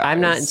exclusive, you guys. I'm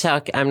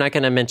not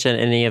going to mention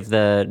any of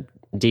the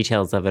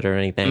details of it or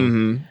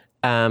anything.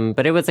 Mm-hmm.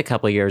 But it was a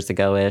couple years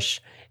ago-ish.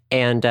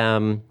 And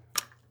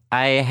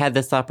I had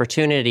this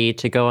opportunity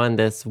to go on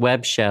this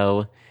web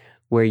show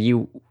where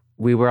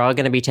we were all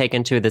going to be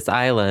taken to this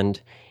island.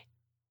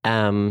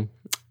 and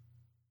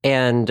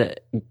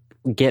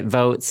get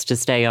votes to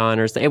stay on,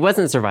 or it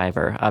wasn't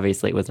Survivor.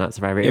 Obviously, it was not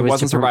Survivor. It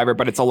wasn't Survivor,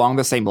 but it's along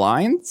the same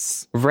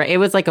lines. Right, it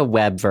was like a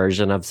web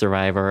version of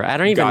Survivor. I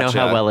don't even know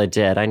how well it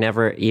did. I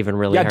never even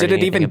really. Yeah, heard did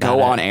it even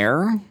go on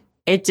air?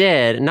 It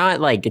did,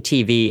 not like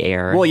TV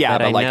air. Well, yeah,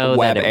 but I like know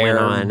web that it air. went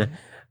on.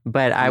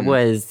 But I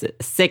was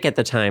sick at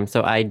the time,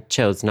 so I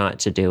chose not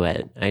to do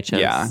it. I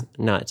chose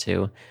not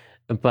to.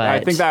 But I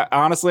think that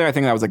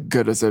was a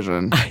good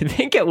decision. I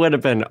think it would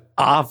have been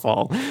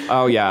awful.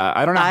 Oh, yeah.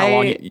 I don't know how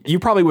long. You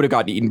probably would have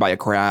gotten eaten by a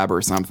crab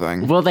or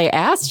something. Well, they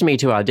asked me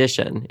to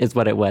audition, is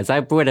what it was. I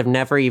would have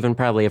never even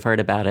probably have heard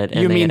about it.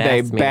 And you mean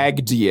they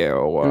begged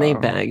you? And they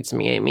begged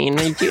me. I mean,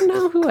 do you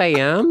know who I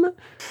am?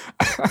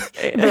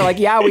 They're like,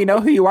 yeah, we know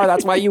who you are.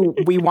 That's why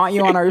we want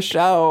you on our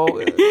show.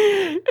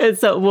 And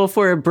so, well,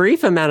 for a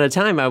brief amount of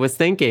time, I was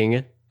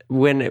thinking,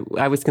 when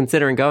I was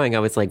considering going, I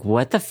was like,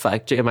 what the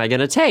fuck am I going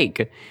to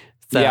take?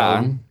 So,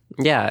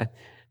 yeah.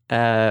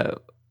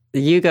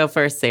 You go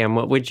first, Sam.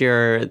 What would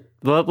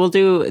we'll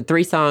do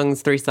three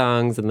songs,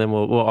 and then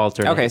we'll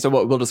alternate. Okay, so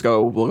we'll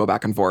go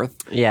back and forth.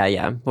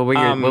 Yeah. What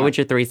would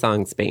your three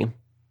songs be?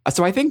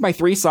 So I think my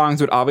three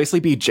songs would obviously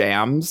be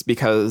jams,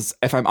 because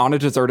if I'm on a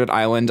deserted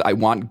island, I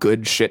want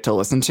good shit to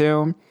listen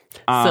to.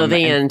 So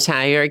the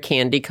entire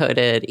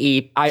candy-coated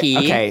EP?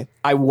 I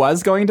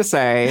was going to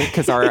say,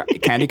 because our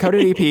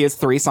candy-coated EP is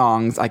 3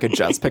 songs, I could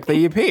just pick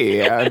the EP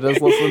and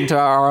just listen to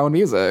our own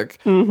music.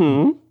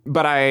 Mm-hmm.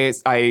 But I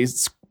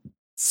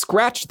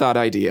scratched that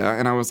idea,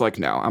 and I was like,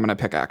 no, I'm going to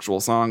pick actual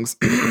songs.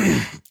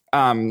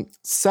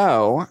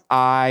 So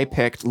I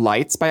picked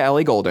Lights by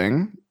Ellie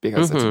Goulding,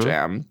 because it's a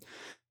jam.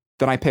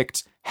 Then I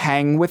picked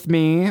Hang With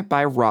Me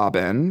by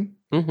Robin,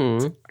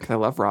 because I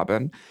love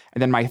Robin.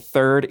 And then my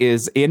third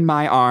is In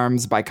My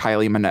Arms by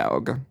Kylie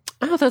Minogue.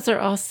 Oh, those are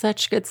all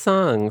such good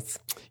songs.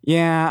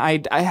 Yeah,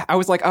 I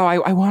was like,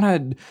 I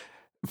wanted...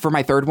 For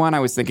my third one, I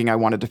was thinking I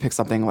wanted to pick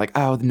something like,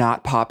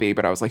 not poppy,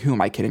 but I was like, who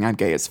am I kidding? I'm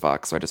gay as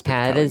fuck, so I just picked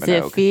How Kylie does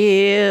Minogue. it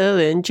feel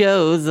in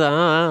Joe's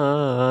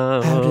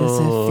arms? How does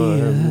it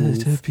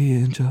feel to be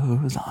in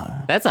Joe's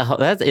arms? That's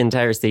the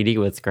entire CD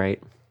was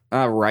great.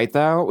 Right,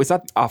 though? Was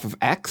that off of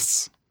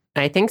X?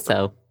 I think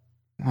so.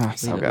 Oh,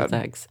 so good.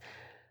 X.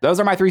 Those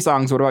are my 3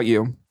 songs. What about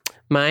you?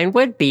 Mine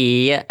would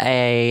be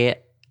Bella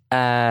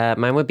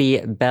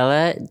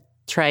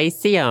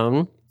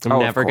Traición. I'm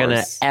never going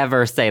to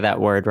ever say that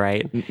word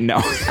right.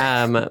 No.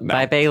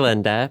 By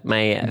Belinda,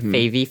 my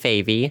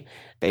favy.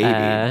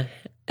 Baby.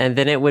 And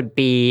then it would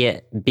be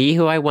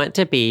Who I Want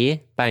to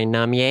Be by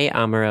Namie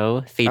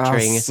Amuro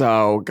featuring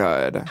so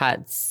good.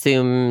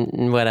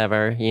 Hatsune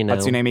whatever, you know.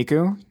 Hatsune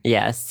Miku?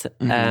 Yes.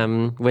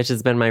 Which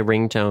has been my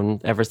ringtone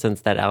ever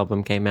since that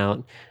album came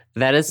out.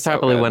 That is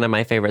probably one of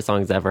my favorite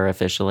songs ever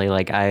officially.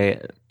 Like,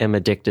 I am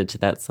addicted to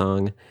that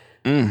song.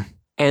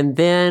 And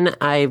then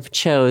I've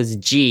chose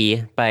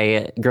G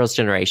by Girls'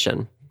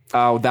 Generation.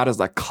 Oh, that is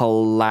a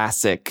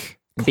classic.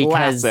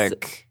 Because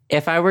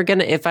if I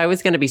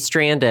was gonna be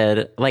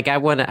stranded, like I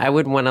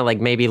would want to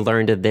like maybe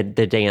learn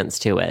the dance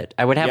to it.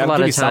 I would have a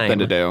lot of time. Something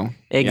to do.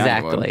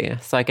 Exactly. Yeah,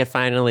 so I could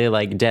finally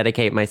like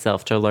dedicate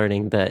myself to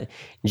learning the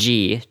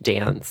G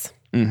dance.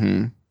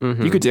 You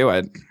could do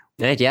it.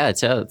 Yeah,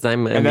 it's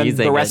I'm and amazing.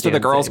 Then the rest of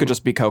the girls could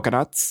just be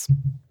coconuts.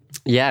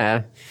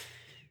 Yeah.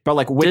 But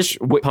like which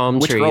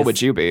girl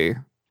would you be?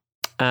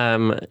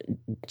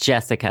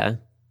 Jessica.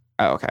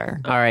 Oh, okay.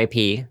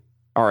 R.I.P.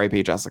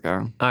 R.I.P.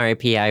 Jessica.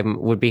 R.I.P. I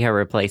would be her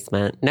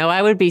replacement. No,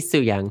 I would be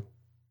Soo Young.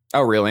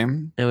 Oh, really?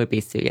 I would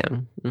be Soo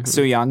Young.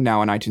 Soo Young, now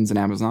on iTunes and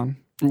Amazon.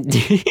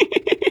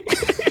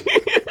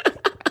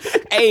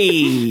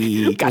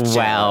 Hey,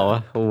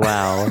 gotcha.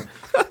 Wow.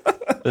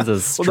 This is a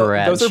stretch.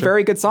 Well, those are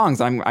very good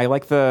songs. I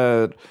like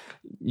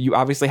you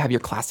obviously have your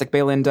classic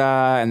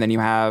Belinda, and then you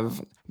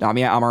have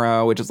Namie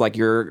Amuro, which is like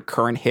your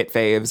current hit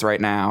faves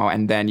right now,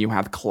 and then you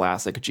have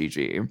classic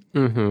Gigi.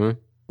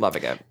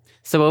 Loving it.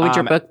 So what would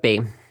your book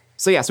be?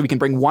 So we can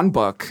bring one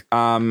book.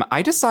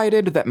 I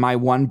decided that my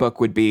one book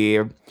would be,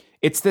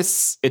 it's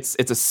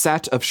a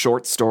set of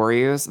short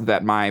stories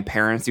that my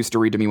parents used to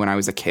read to me when I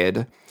was a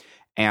kid.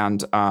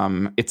 And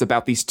it's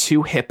about these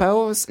 2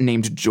 hippos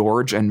named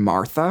George and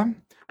Martha.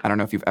 I don't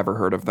know if you've ever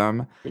heard of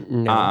them.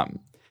 No.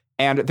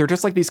 And they're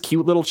just like these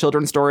cute little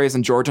children's stories.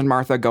 And George and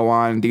Martha go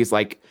on these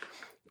like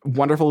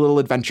wonderful little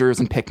adventures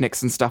and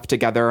picnics and stuff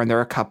together. And they're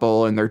a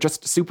couple and they're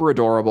just super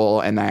adorable.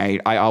 And I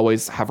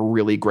always have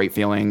really great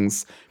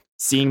feelings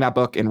seeing that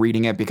book and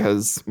reading it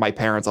because my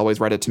parents always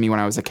read it to me when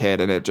I was a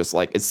kid. And it just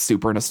like is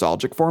super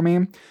nostalgic for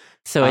me.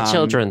 So a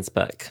children's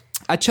book.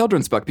 A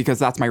children's book because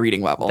that's my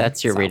reading level.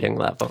 That's your reading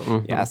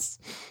level. Yes.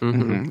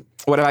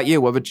 What about you?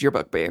 What would your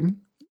book be?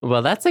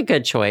 Well, that's a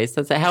good choice.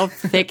 How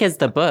thick is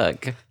the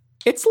book?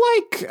 It's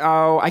like,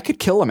 I could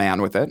kill a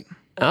man with it.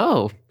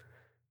 Oh.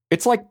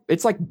 It's like. So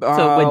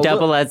it would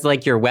double as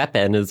like your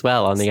weapon as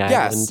well on the island.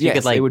 Yes, you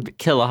could like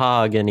kill a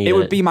hog and eat it. It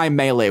would be my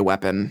melee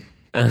weapon.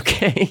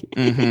 Okay.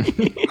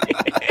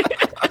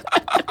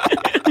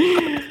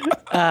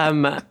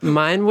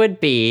 Mine would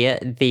be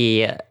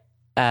the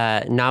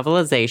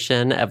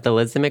novelization of the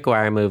Lizzie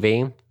McGuire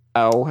movie,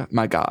 Oh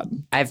my God.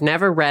 I've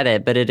never read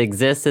it, but it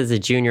exists as a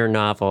junior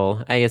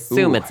novel. I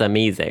assume it's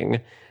amazing.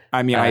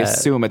 I mean, I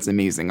assume it's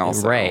amazing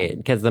also. Right,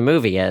 because the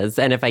movie is.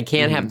 And if I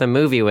can't have the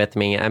movie with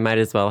me, I might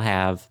as well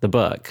have the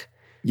book.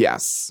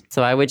 Yes.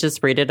 So I would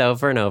just read it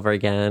over and over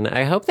again.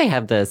 I hope they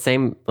have the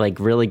same, like,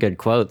 really good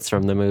quotes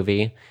from the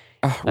movie.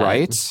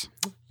 Right?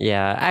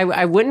 Yeah.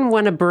 I wouldn't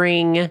want to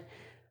bring...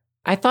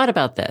 I thought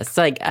about this.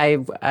 Like,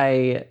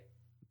 I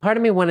part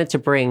of me wanted to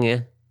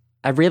bring...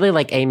 I really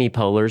like Amy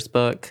Poehler's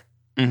book.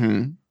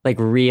 Mm-hmm. Like,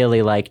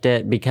 really liked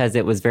it because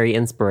it was very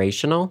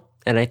inspirational.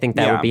 And I think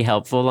that would be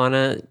helpful on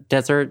a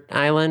desert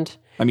island.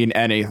 I mean,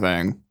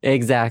 anything.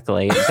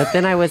 Exactly. But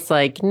then I was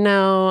like,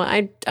 no,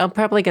 I'm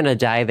probably going to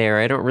die there.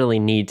 I don't really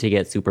need to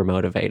get super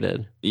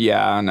motivated.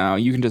 Yeah, no,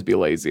 you can just be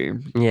lazy.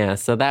 Yeah,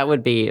 so that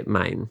would be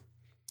mine.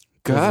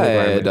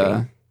 Good.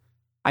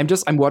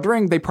 I'm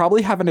wondering, they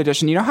probably have an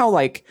edition. You know how,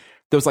 like,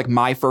 there's, like,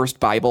 My First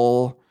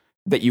Bible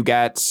that you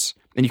get,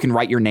 and you can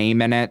write your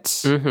name in it?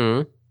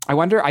 Mm-hmm.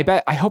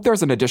 I hope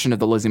there's an edition of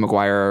the Lizzie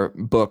McGuire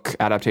book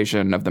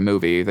adaptation of the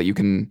movie that you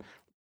can,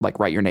 like,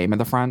 write your name in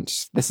the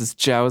front. This is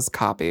Joe's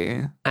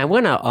copy. I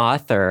want to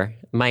author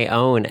my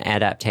own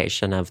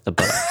adaptation of the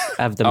book,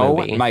 of the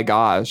movie. Oh my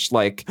gosh.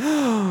 Like,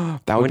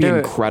 that would be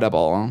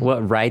incredible.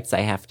 What rights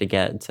I have to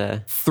get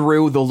to.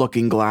 Through the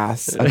Looking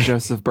Glass, a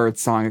Joseph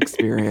Birdsong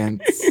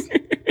experience.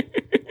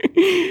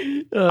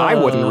 I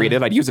wouldn't read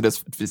it. I'd use it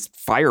as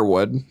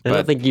firewood. I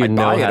don't think you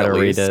know how to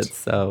read it,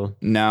 so...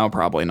 No,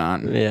 probably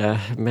not.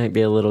 Yeah, it might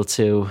be a little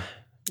too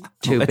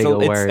big of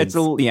words.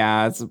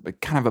 It's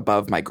kind of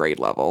above my grade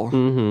level.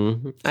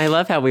 Mm-hmm. I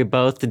love how we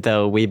both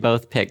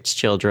picked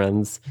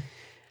children's.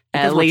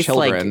 Because at least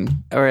children. like,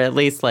 or at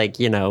least like,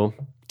 you know,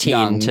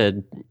 teen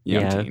to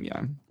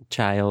teen,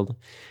 child.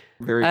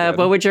 Very good.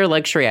 What would your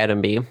luxury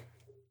item be?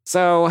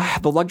 So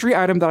the luxury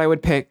item that I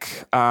would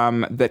pick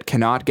that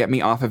cannot get me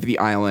off of the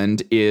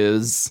island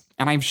is,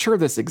 and I'm sure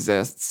this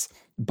exists,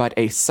 but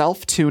a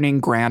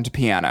self-tuning grand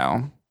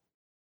piano.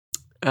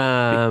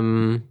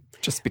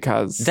 Just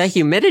because. The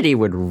humidity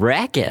would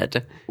wreck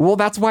it. Well,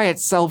 that's why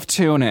it's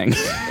self-tuning.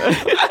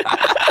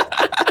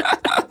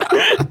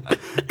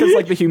 Because,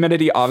 like, the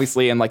humidity,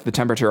 obviously, and, like, the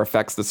temperature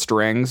affects the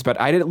strings,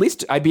 but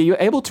I'd be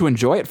able to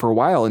enjoy it for a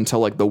while until,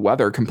 like, the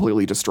weather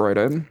completely destroyed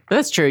it.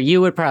 That's true. You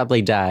would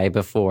probably die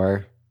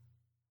before.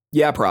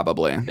 Yeah,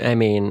 probably. I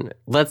mean,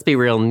 let's be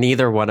real.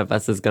 Neither one of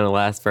us is going to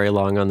last very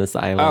long on this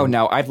island. Oh,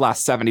 no. I'd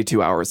last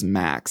 72 hours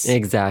max.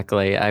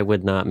 Exactly. I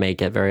would not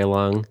make it very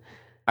long.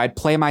 I'd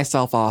play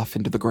myself off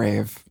into the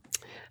grave.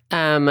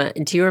 Do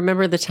you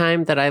remember the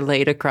time that I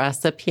laid across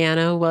the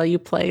piano while you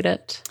played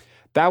it?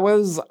 That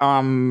was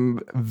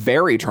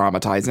very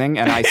traumatizing,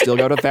 and I still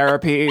go to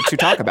therapy to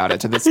talk about it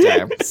to this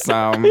day.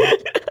 So,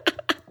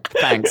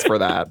 thanks for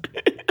that.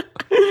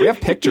 We have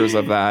pictures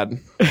of that.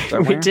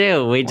 We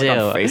do.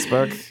 On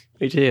Facebook.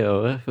 We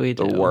do.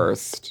 The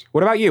worst.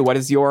 What about you? What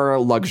is your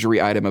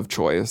luxury item of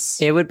choice?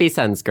 It would be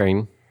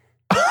sunscreen.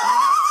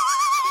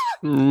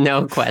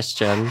 No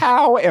question.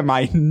 How am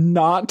I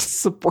not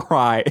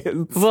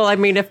surprised? Well, I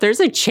mean, if there's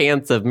a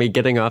chance of me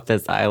getting off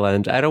this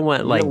island, I don't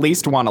want, like... You at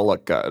least want to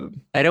look good.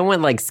 I don't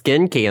want, like,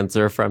 skin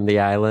cancer from the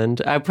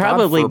island. I'd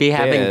probably be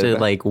having to,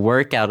 like,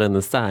 work out in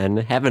the sun.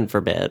 Heaven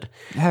forbid.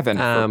 Heaven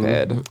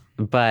forbid.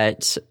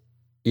 But,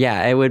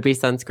 yeah, it would be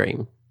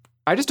sunscreen.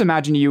 I just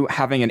imagine you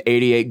having an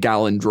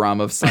 88-gallon drum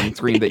of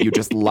sunscreen that you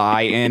just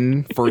lie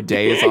in for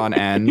days on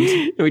end.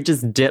 I would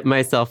just dip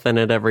myself in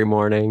it every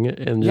morning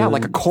and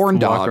like a corn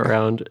dog. Walk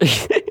around.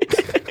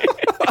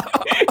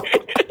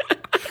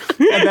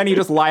 And then you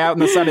just lie out in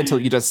the sun until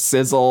you just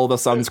sizzle the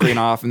sunscreen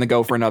off and then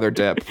go for another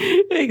dip.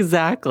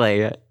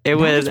 Exactly. I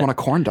just want a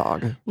corn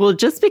dog. Well,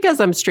 just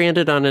because I'm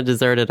stranded on a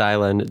deserted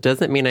island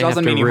doesn't mean you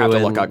have to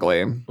look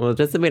ugly. Well, it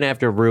doesn't mean I have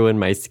to ruin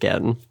my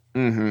skin.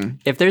 Mm-hmm.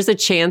 If there's a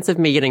chance of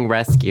me getting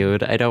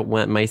rescued, I don't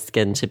want my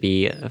skin to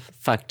be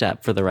fucked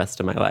up for the rest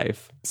of my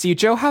life. See,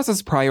 Joe has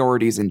his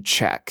priorities in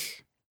check.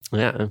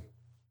 Yeah.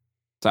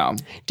 So,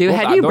 dude,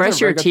 how do you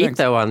brush your teeth,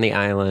 though, on the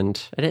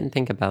island? I didn't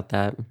think about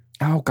that.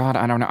 Oh, God,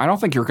 I don't know. I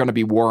don't think you're going to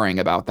be worrying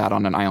about that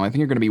on an island. I think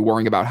you're going to be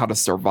worrying about how to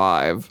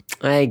survive.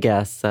 I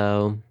guess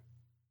so.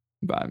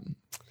 But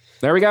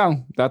there we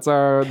go. Those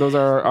are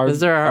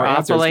our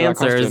awful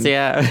answers.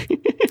 Yeah.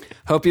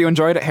 Hope you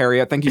enjoyed it,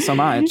 Harriet. Thank you so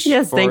much.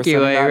 Yes, thank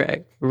you.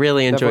 I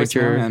really enjoyed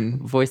your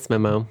voice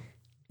memo.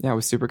 Yeah, it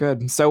was super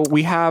good. So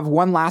we have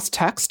one last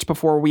text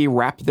before we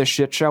wrap this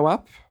shit show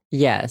up.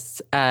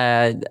 Yes.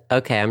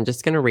 Okay, I'm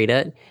just going to read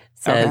it.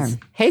 It says,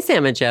 Hey,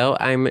 Sam and Joe,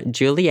 I'm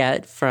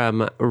Juliet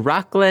from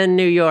Rockland,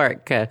 New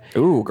York.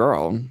 Ooh,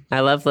 girl. I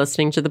love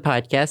listening to the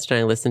podcast, and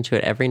I listen to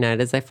it every night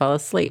as I fall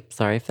asleep.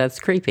 Sorry if that's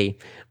creepy.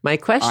 My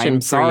question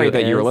I'm sorry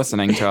that you're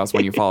listening to us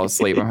when you fall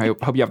asleep. I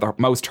hope you have the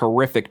most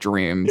horrific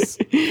dreams.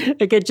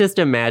 I could just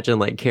imagine,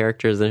 like,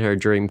 characters in her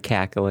dream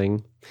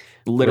cackling.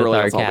 Literally,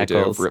 that's all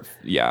cackles. we do.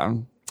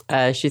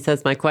 Yeah. She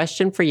says, my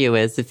question for you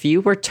is, if you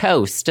were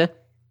toast...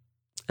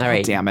 All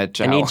right. Damn it,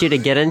 Joe. I need you to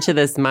get into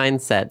this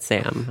mindset,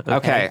 Sam.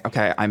 Okay.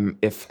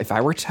 If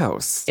I were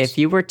toast. If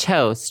you were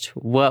toast,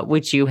 what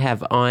would you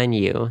have on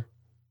you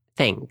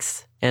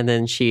Thanks. And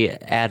then she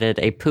added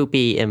a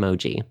poopy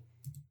emoji.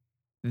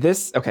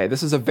 This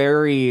is a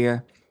very...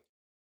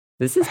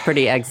 This is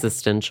pretty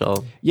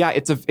existential. Yeah,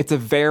 it's a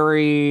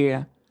very...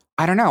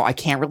 I don't know. I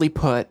can't really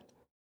put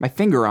my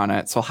finger on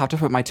it, so I'll have to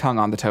put my tongue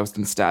on the toast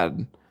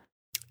instead.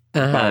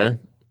 But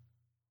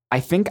I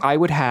think I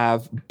would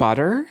have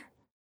butter.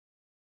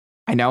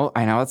 I know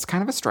it's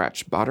kind of a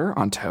stretch. Butter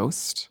on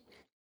toast.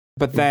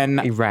 But then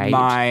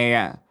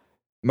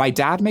my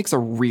dad makes a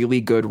really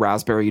good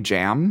raspberry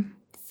jam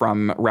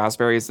from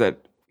raspberries that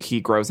he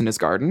grows in his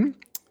garden.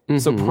 Mm-hmm.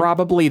 So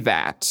probably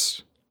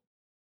that.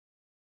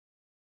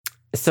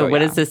 So what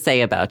does this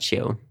say about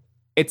you?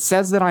 It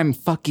says that I'm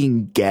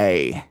fucking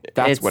gay.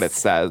 That's what it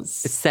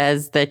says. It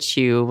says that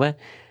you...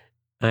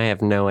 I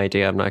have no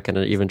idea. I'm not going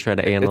to even try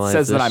to analyze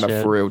this. It says that I'm shit.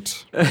 A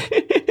fruit.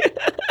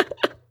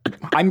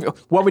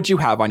 What would you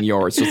have on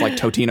yours? Just like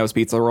Totino's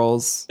pizza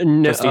rolls?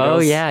 No. Tostitos? Oh,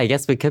 yeah. I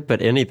guess we could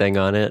put anything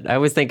on it. I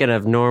was thinking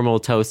of normal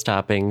toast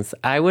toppings.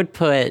 I would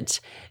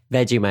put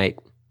Vegemite.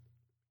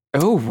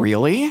 Oh,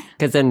 really?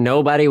 Because then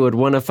nobody would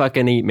want to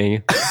fucking eat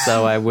me.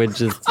 So I would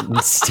just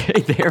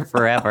stay there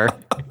forever.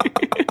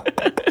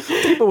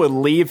 People would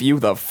leave you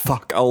the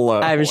fuck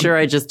alone. I'm sure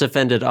I just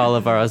offended all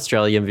of our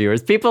Australian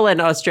viewers. People in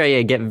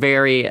Australia get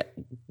very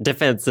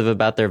defensive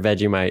about their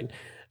Vegemite.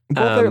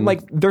 Well,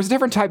 there's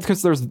different types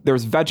because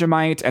there's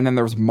Vegemite and then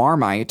there's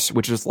Marmite,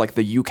 which is like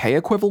the UK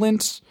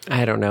equivalent.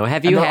 I don't know.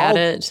 Have you had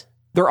it?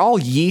 They're all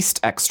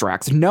yeast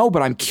extracts. No,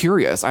 but I'm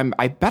curious. I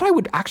bet I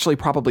would actually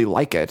probably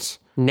like it.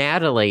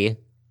 Natalie,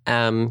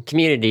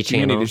 Community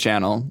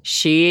Channel.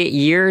 She,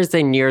 years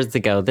and years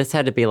ago, this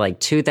had to be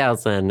like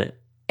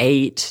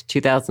 2008,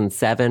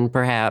 2007,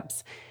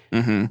 perhaps.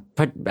 Mm-hmm.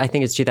 But I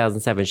think it's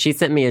 2007. She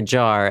sent me a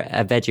jar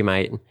of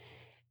Vegemite.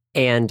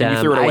 And you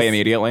threw it away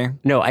immediately?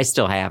 No, I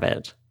still have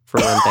it, for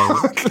one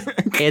thing.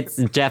 It's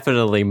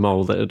definitely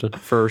molded,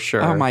 for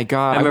sure. Oh, my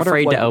God. I'm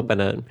afraid to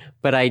open it.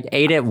 But I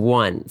ate it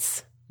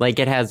once. Like,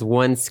 it has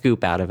one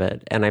scoop out of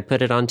it. And I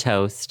put it on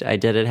toast. I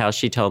did it how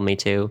she told me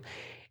to.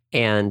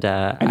 And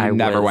I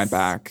never went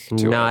back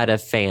to not a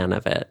fan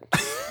of it.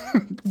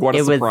 What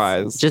a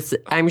surprise.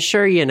 I'm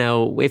sure,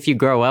 if you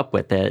grow up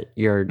with it,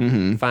 you're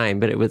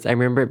fine. But I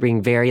remember it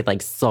being very,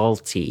 like,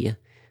 salty.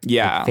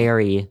 Yeah. Like,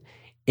 very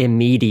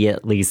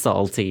immediately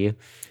salty.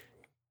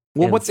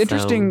 Well, what's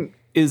interesting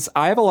is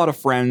I have a lot of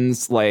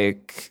friends,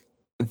 like,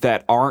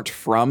 that aren't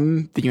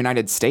from the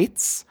United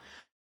States.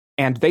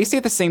 And they say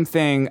the same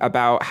thing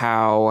about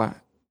how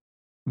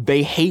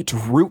they hate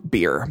root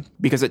beer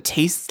because it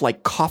tastes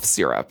like cough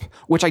syrup,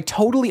 which I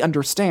totally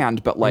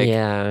understand. But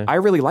I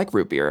really like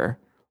root beer,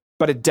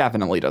 but it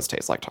definitely does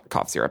taste like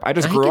cough syrup. I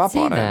just grew up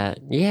on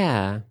it.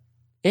 Yeah.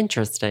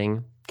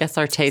 Interesting. Guess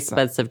our taste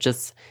buds have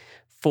just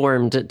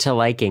formed to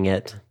liking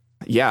it.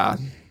 Yeah,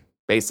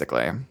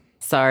 basically.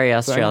 Sorry,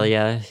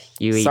 Australia.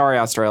 Sorry,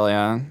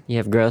 Australia. You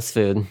have gross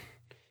food.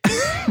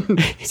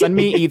 Send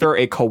me either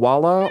a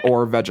koala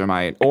or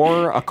Vegemite,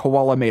 or a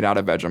koala made out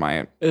of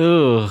Vegemite.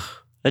 Ooh.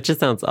 That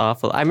just sounds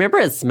awful. I remember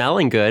it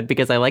smelling good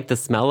because I like the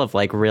smell of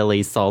like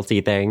really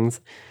salty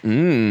things.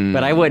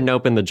 But I wouldn't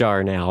open the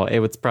jar now. It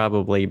was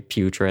probably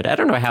putrid. I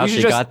don't know how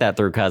she got that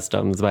through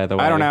customs, by the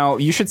way. I don't know.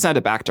 You should send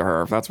it back to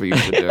her. That's what you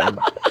should do.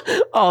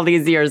 All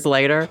these years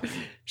later,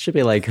 she'd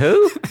be like,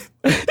 who?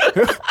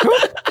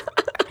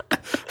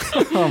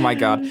 Oh my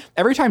God.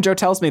 Every time Joe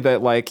tells me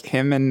that like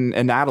him and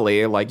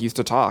Natalie like used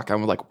to talk,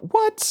 I'm like,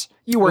 what?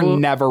 You were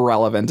never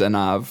relevant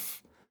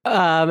enough.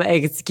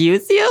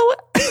 Excuse you?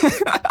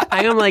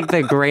 I am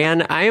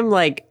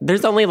like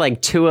there's only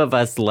like two of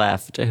us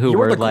left who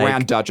were the like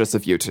Grand Duchess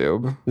of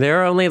YouTube.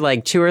 There are only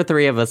like 2 or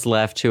 3 of us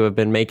left who have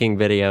been making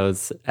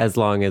videos as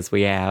long as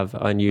we have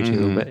on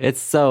YouTube. It's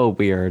so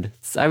weird.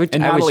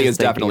 Natalie is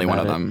definitely one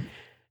of them.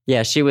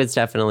 Yeah, she was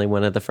definitely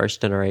one of the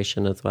first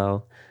generation as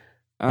well.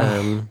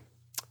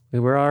 We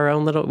were our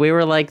own little. We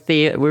were like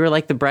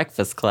the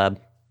Breakfast Club.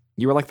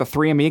 You were like the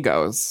 3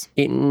 amigos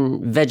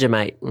eating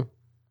Vegemite.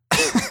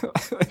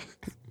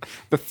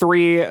 The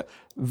 3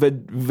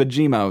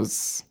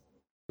 Vegimos.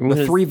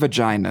 The 3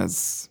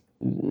 vaginas.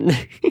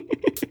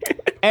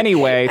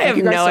 Anyway, I have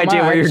no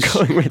idea where you're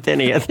going with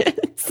any of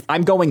this.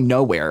 I'm going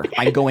nowhere.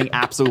 I'm going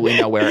absolutely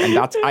nowhere, and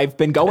I've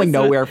been going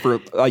nowhere for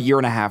a year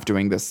and a half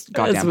doing this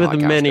goddamn podcast.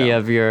 With many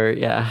of your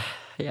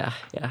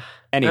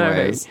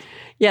Anyways,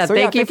 right.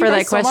 Thank you for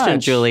that question,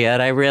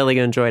 Juliet. I really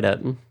enjoyed it.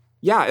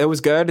 Yeah, it was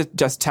good.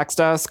 Just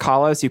text us,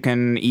 call us. You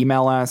can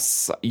email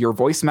us your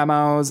voice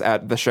memos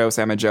at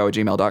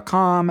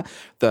theshowsamandjoe@gmail.com.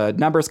 The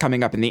number's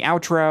coming up in the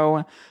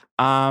outro.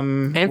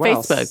 And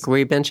Facebook. Else?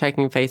 We've been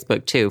checking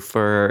Facebook, too,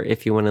 for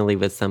if you want to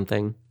leave us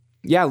something.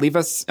 Yeah, leave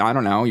us, I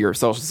don't know, your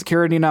social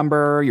security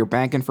number, your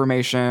bank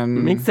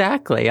information.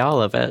 Exactly,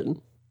 all of it.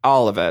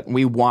 All of it.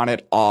 We want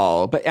it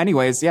all. But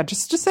anyways, yeah,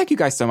 just thank you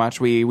guys so much.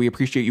 We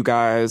appreciate you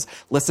guys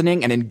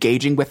listening and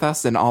engaging with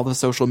us in all the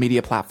social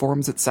media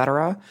platforms,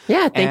 etc.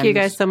 Yeah, thank you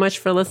guys so much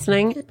for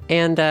listening.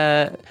 And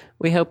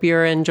we hope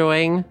you're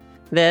enjoying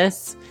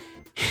this.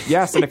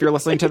 Yes, and if you're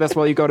listening to this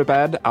while you go to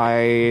bed,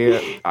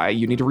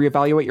 you need to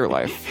reevaluate your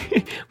life.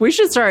 We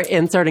should start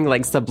inserting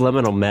like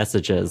subliminal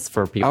messages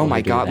for people. Oh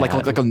my god,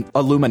 like an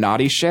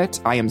Illuminati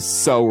shit. I am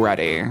so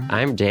ready.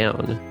 I'm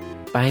down.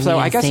 Buy me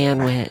a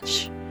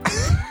sandwich.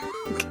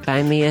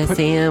 Buy me a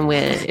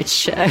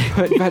sandwich.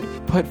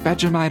 Put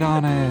Vegemite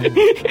on it.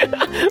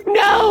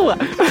 No!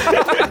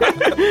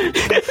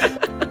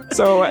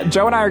 So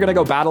Joe and I are going to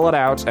go battle it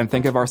out and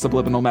think of our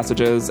subliminal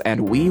messages,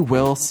 and we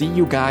will see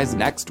you guys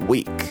next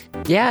week.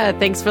 Yeah,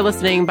 thanks for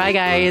listening. Bye,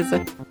 guys.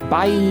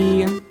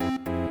 Bye.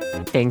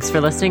 Thanks for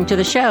listening to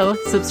the show.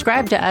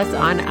 Subscribe to us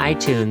on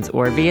iTunes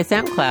or via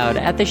SoundCloud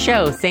at the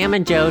show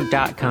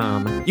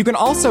samandjoe.com. You can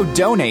also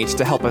donate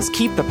to help us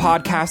keep the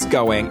podcast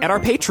going at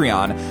our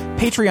Patreon,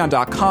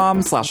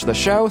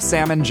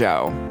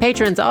 patreon.com/theshowsamandjoe.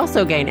 Patrons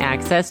also gain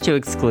access to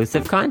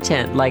exclusive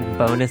content like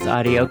bonus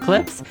audio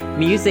clips,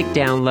 music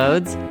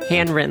downloads,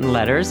 handwritten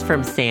letters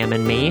from Sam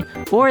and me,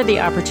 or the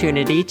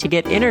opportunity to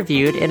get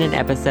interviewed in an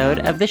episode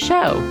of the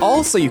show.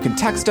 Also, you can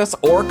text us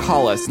or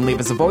call us and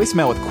leave us a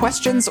voicemail with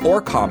questions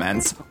or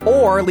comments,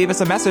 or leave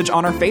us a message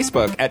on our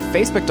Facebook at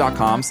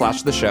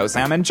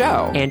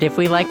facebook.com/theshowsamandjoe. And if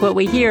we like what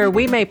we hear,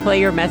 we may play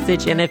your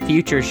message in a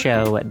future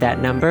show.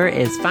 That number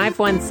is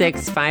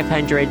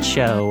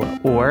 516-500-SHOW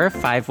or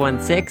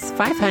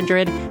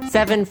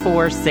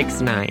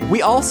 516-500-7469.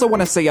 We also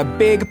want to say a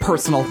big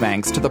personal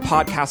thanks to the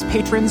podcast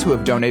patrons who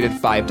have donated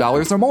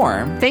 $5 or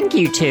more. Thank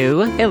you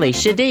to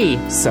Alicia D.,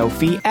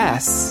 Sophie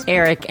S.,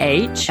 Eric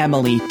H.,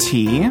 Emily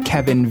T.,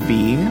 Kevin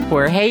V.,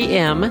 Jorge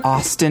M.,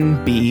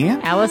 Austin B.,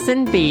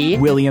 Allison B.,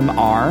 William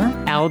R.,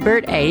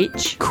 Albert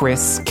H.,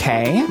 Chris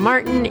K.,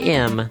 Martin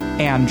M.,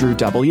 Andrew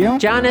W.,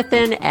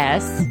 Jonathan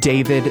S.,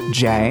 David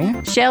J.,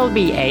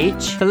 Shelby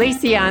H.,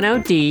 Feliciano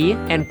D.,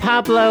 and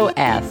Pablo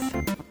F.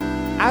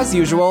 As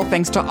usual,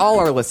 thanks to all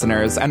our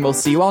listeners, and we'll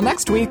see you all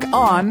next week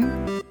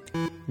on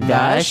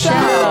The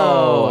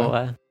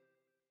Show.